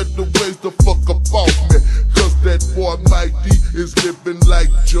boys better raise the fuck up off me. Cause that boy Mike D is living like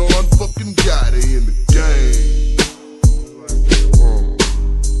John fucking Gotti in the game.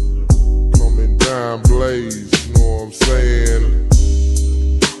 Coming down Blaze, you know what I'm saying?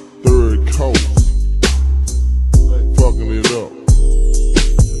 Third Coast, fucking it up.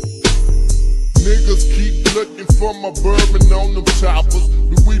 Niggas keep looking for my bourbon on them choppers.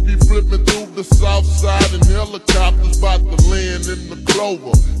 But we be flipping through the south side in helicopters, about to land in the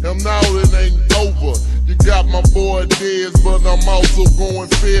Clover. And now it ain't over. You got my boy Dez, but I'm also going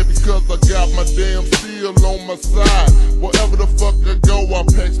fair because I got my damn steel on my side. Wherever the fuck I go, I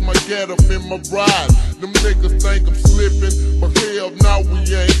packs my get up in my ride. Them niggas think I'm slipping, but hell no we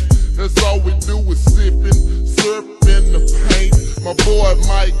ain't. That's all we do is sippin', surfin' the paint. My boy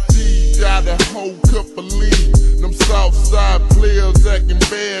Mike D got a whole cup of lean. Them Southside players acting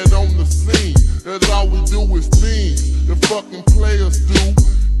bad on the scene. That's all we do is things the fucking players do.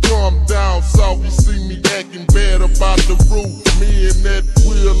 Calm down, south, you see me acting bad about the roof. Me and that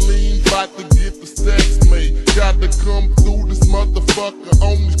Willeen bout to get the stacks made. Got to come through this motherfucker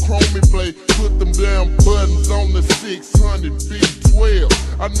on this chromie blade. Put them damn buttons on the 600 B12.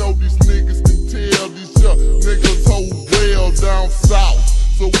 I know these niggas can tell these young niggas hold well down south.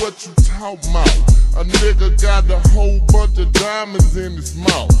 So what you talking about? A nigga got a whole bunch of diamonds in his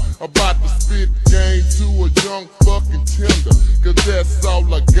mouth. About to spit game to a young fucking tender. Cause that's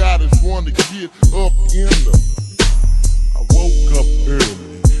all I got is wanna get up in the. I woke up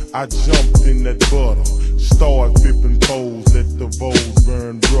early, I jumped in that butter. Started flipping bowls, let the bowls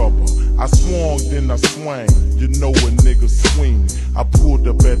burn rubber. I swung, then I swang, you know a nigga swing. I pulled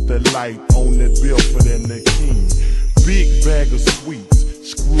up at the light on that Belford and that King. Big bag of sweets,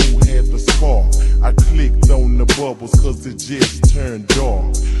 screw had the spark. I clicked on the bubbles cause it just turned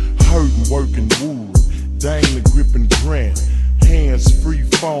dark. Hurtin' working wood, dangling gripping Grant. Hands free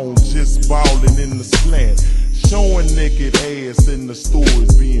phone, just ballin' in the slant. Showing naked ass in the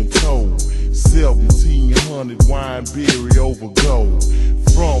stores being told. 1700 Wineberry over gold.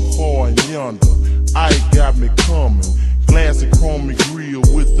 From far and yonder, I got me coming. Glass of chromey grill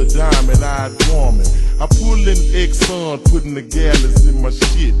with the diamond-eyed woman. I pull in Exxon, putting the gallons in my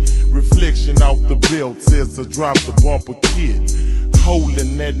shit. Reflection off the belt says I drop the bumper kit.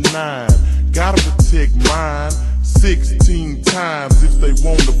 Holding that 9, gotta protect mine. 16 times if they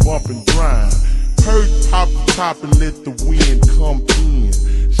want to bump and grind. Perk pop the top and let the wind come in.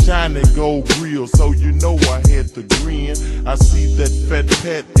 Shiny gold grill, so you know I had to grin. I see that fat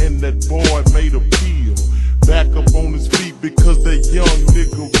Pat and that boy made a peel. Back up on his feet because that young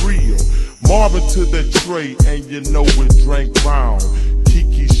nigga real. Marvin to that tray and you know it drank round.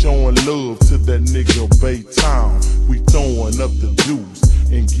 Kiki showing love to that nigga Baytown. We throwing up the juice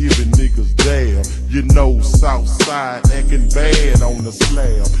and giving niggas dab. You know Southside acting bad on the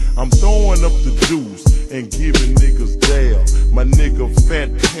slab. I'm throwing up the juice and giving niggas dab. My nigga Fat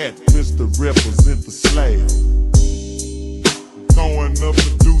Pat wants to represent the slab. Throwing up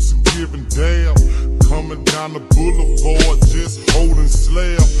the juice and giving dab. Coming down the boulevard just holding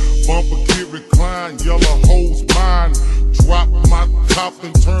slab. Bumper kit recline, yellow hose mine. Drop my top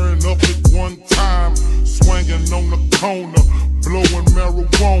and turn up at one time. Swinging on the corner, blowing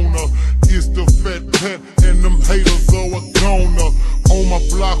marijuana. It's the Fat Pat and them haters are a goner. On my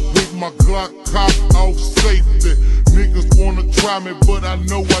block with my Glock cop off safety. Niggas wanna try me, but I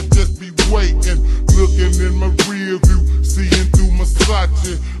know I just be waiting. Looking in my rear view, seeing through my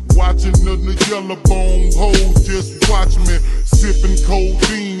Versace. Watching the yellow bone hoes just watch me. Sipping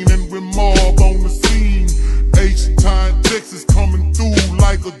codeine and with mob on the scene. H-Time, Texas coming through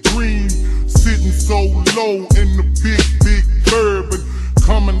like a dream. Sitting so low in the big bourbon.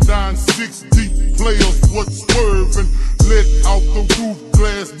 Coming down 6 deep, players what swerving. Let out the roof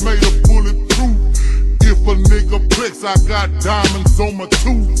glass made of bulletproof. If a nigga flex, I got diamonds on my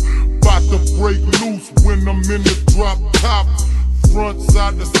tooth. Bout to break loose when I'm in the drop top. Front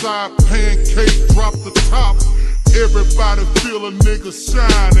side to side, pancake, drop the top. Everybody feel a nigga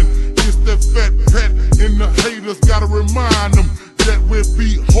shining. It's that Fat Pat and the haters gotta remind them that we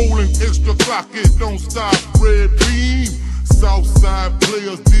be holding extra clock. It don't stop, red beam. Southside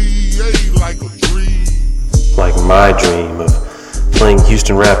players, DEA like a dream. Like my dream of playing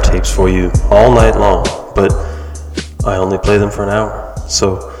Houston rap tapes for you all night long, but I only play them for an hour.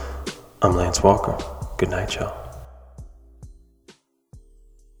 So I'm Lance Walker. Good night, y'all.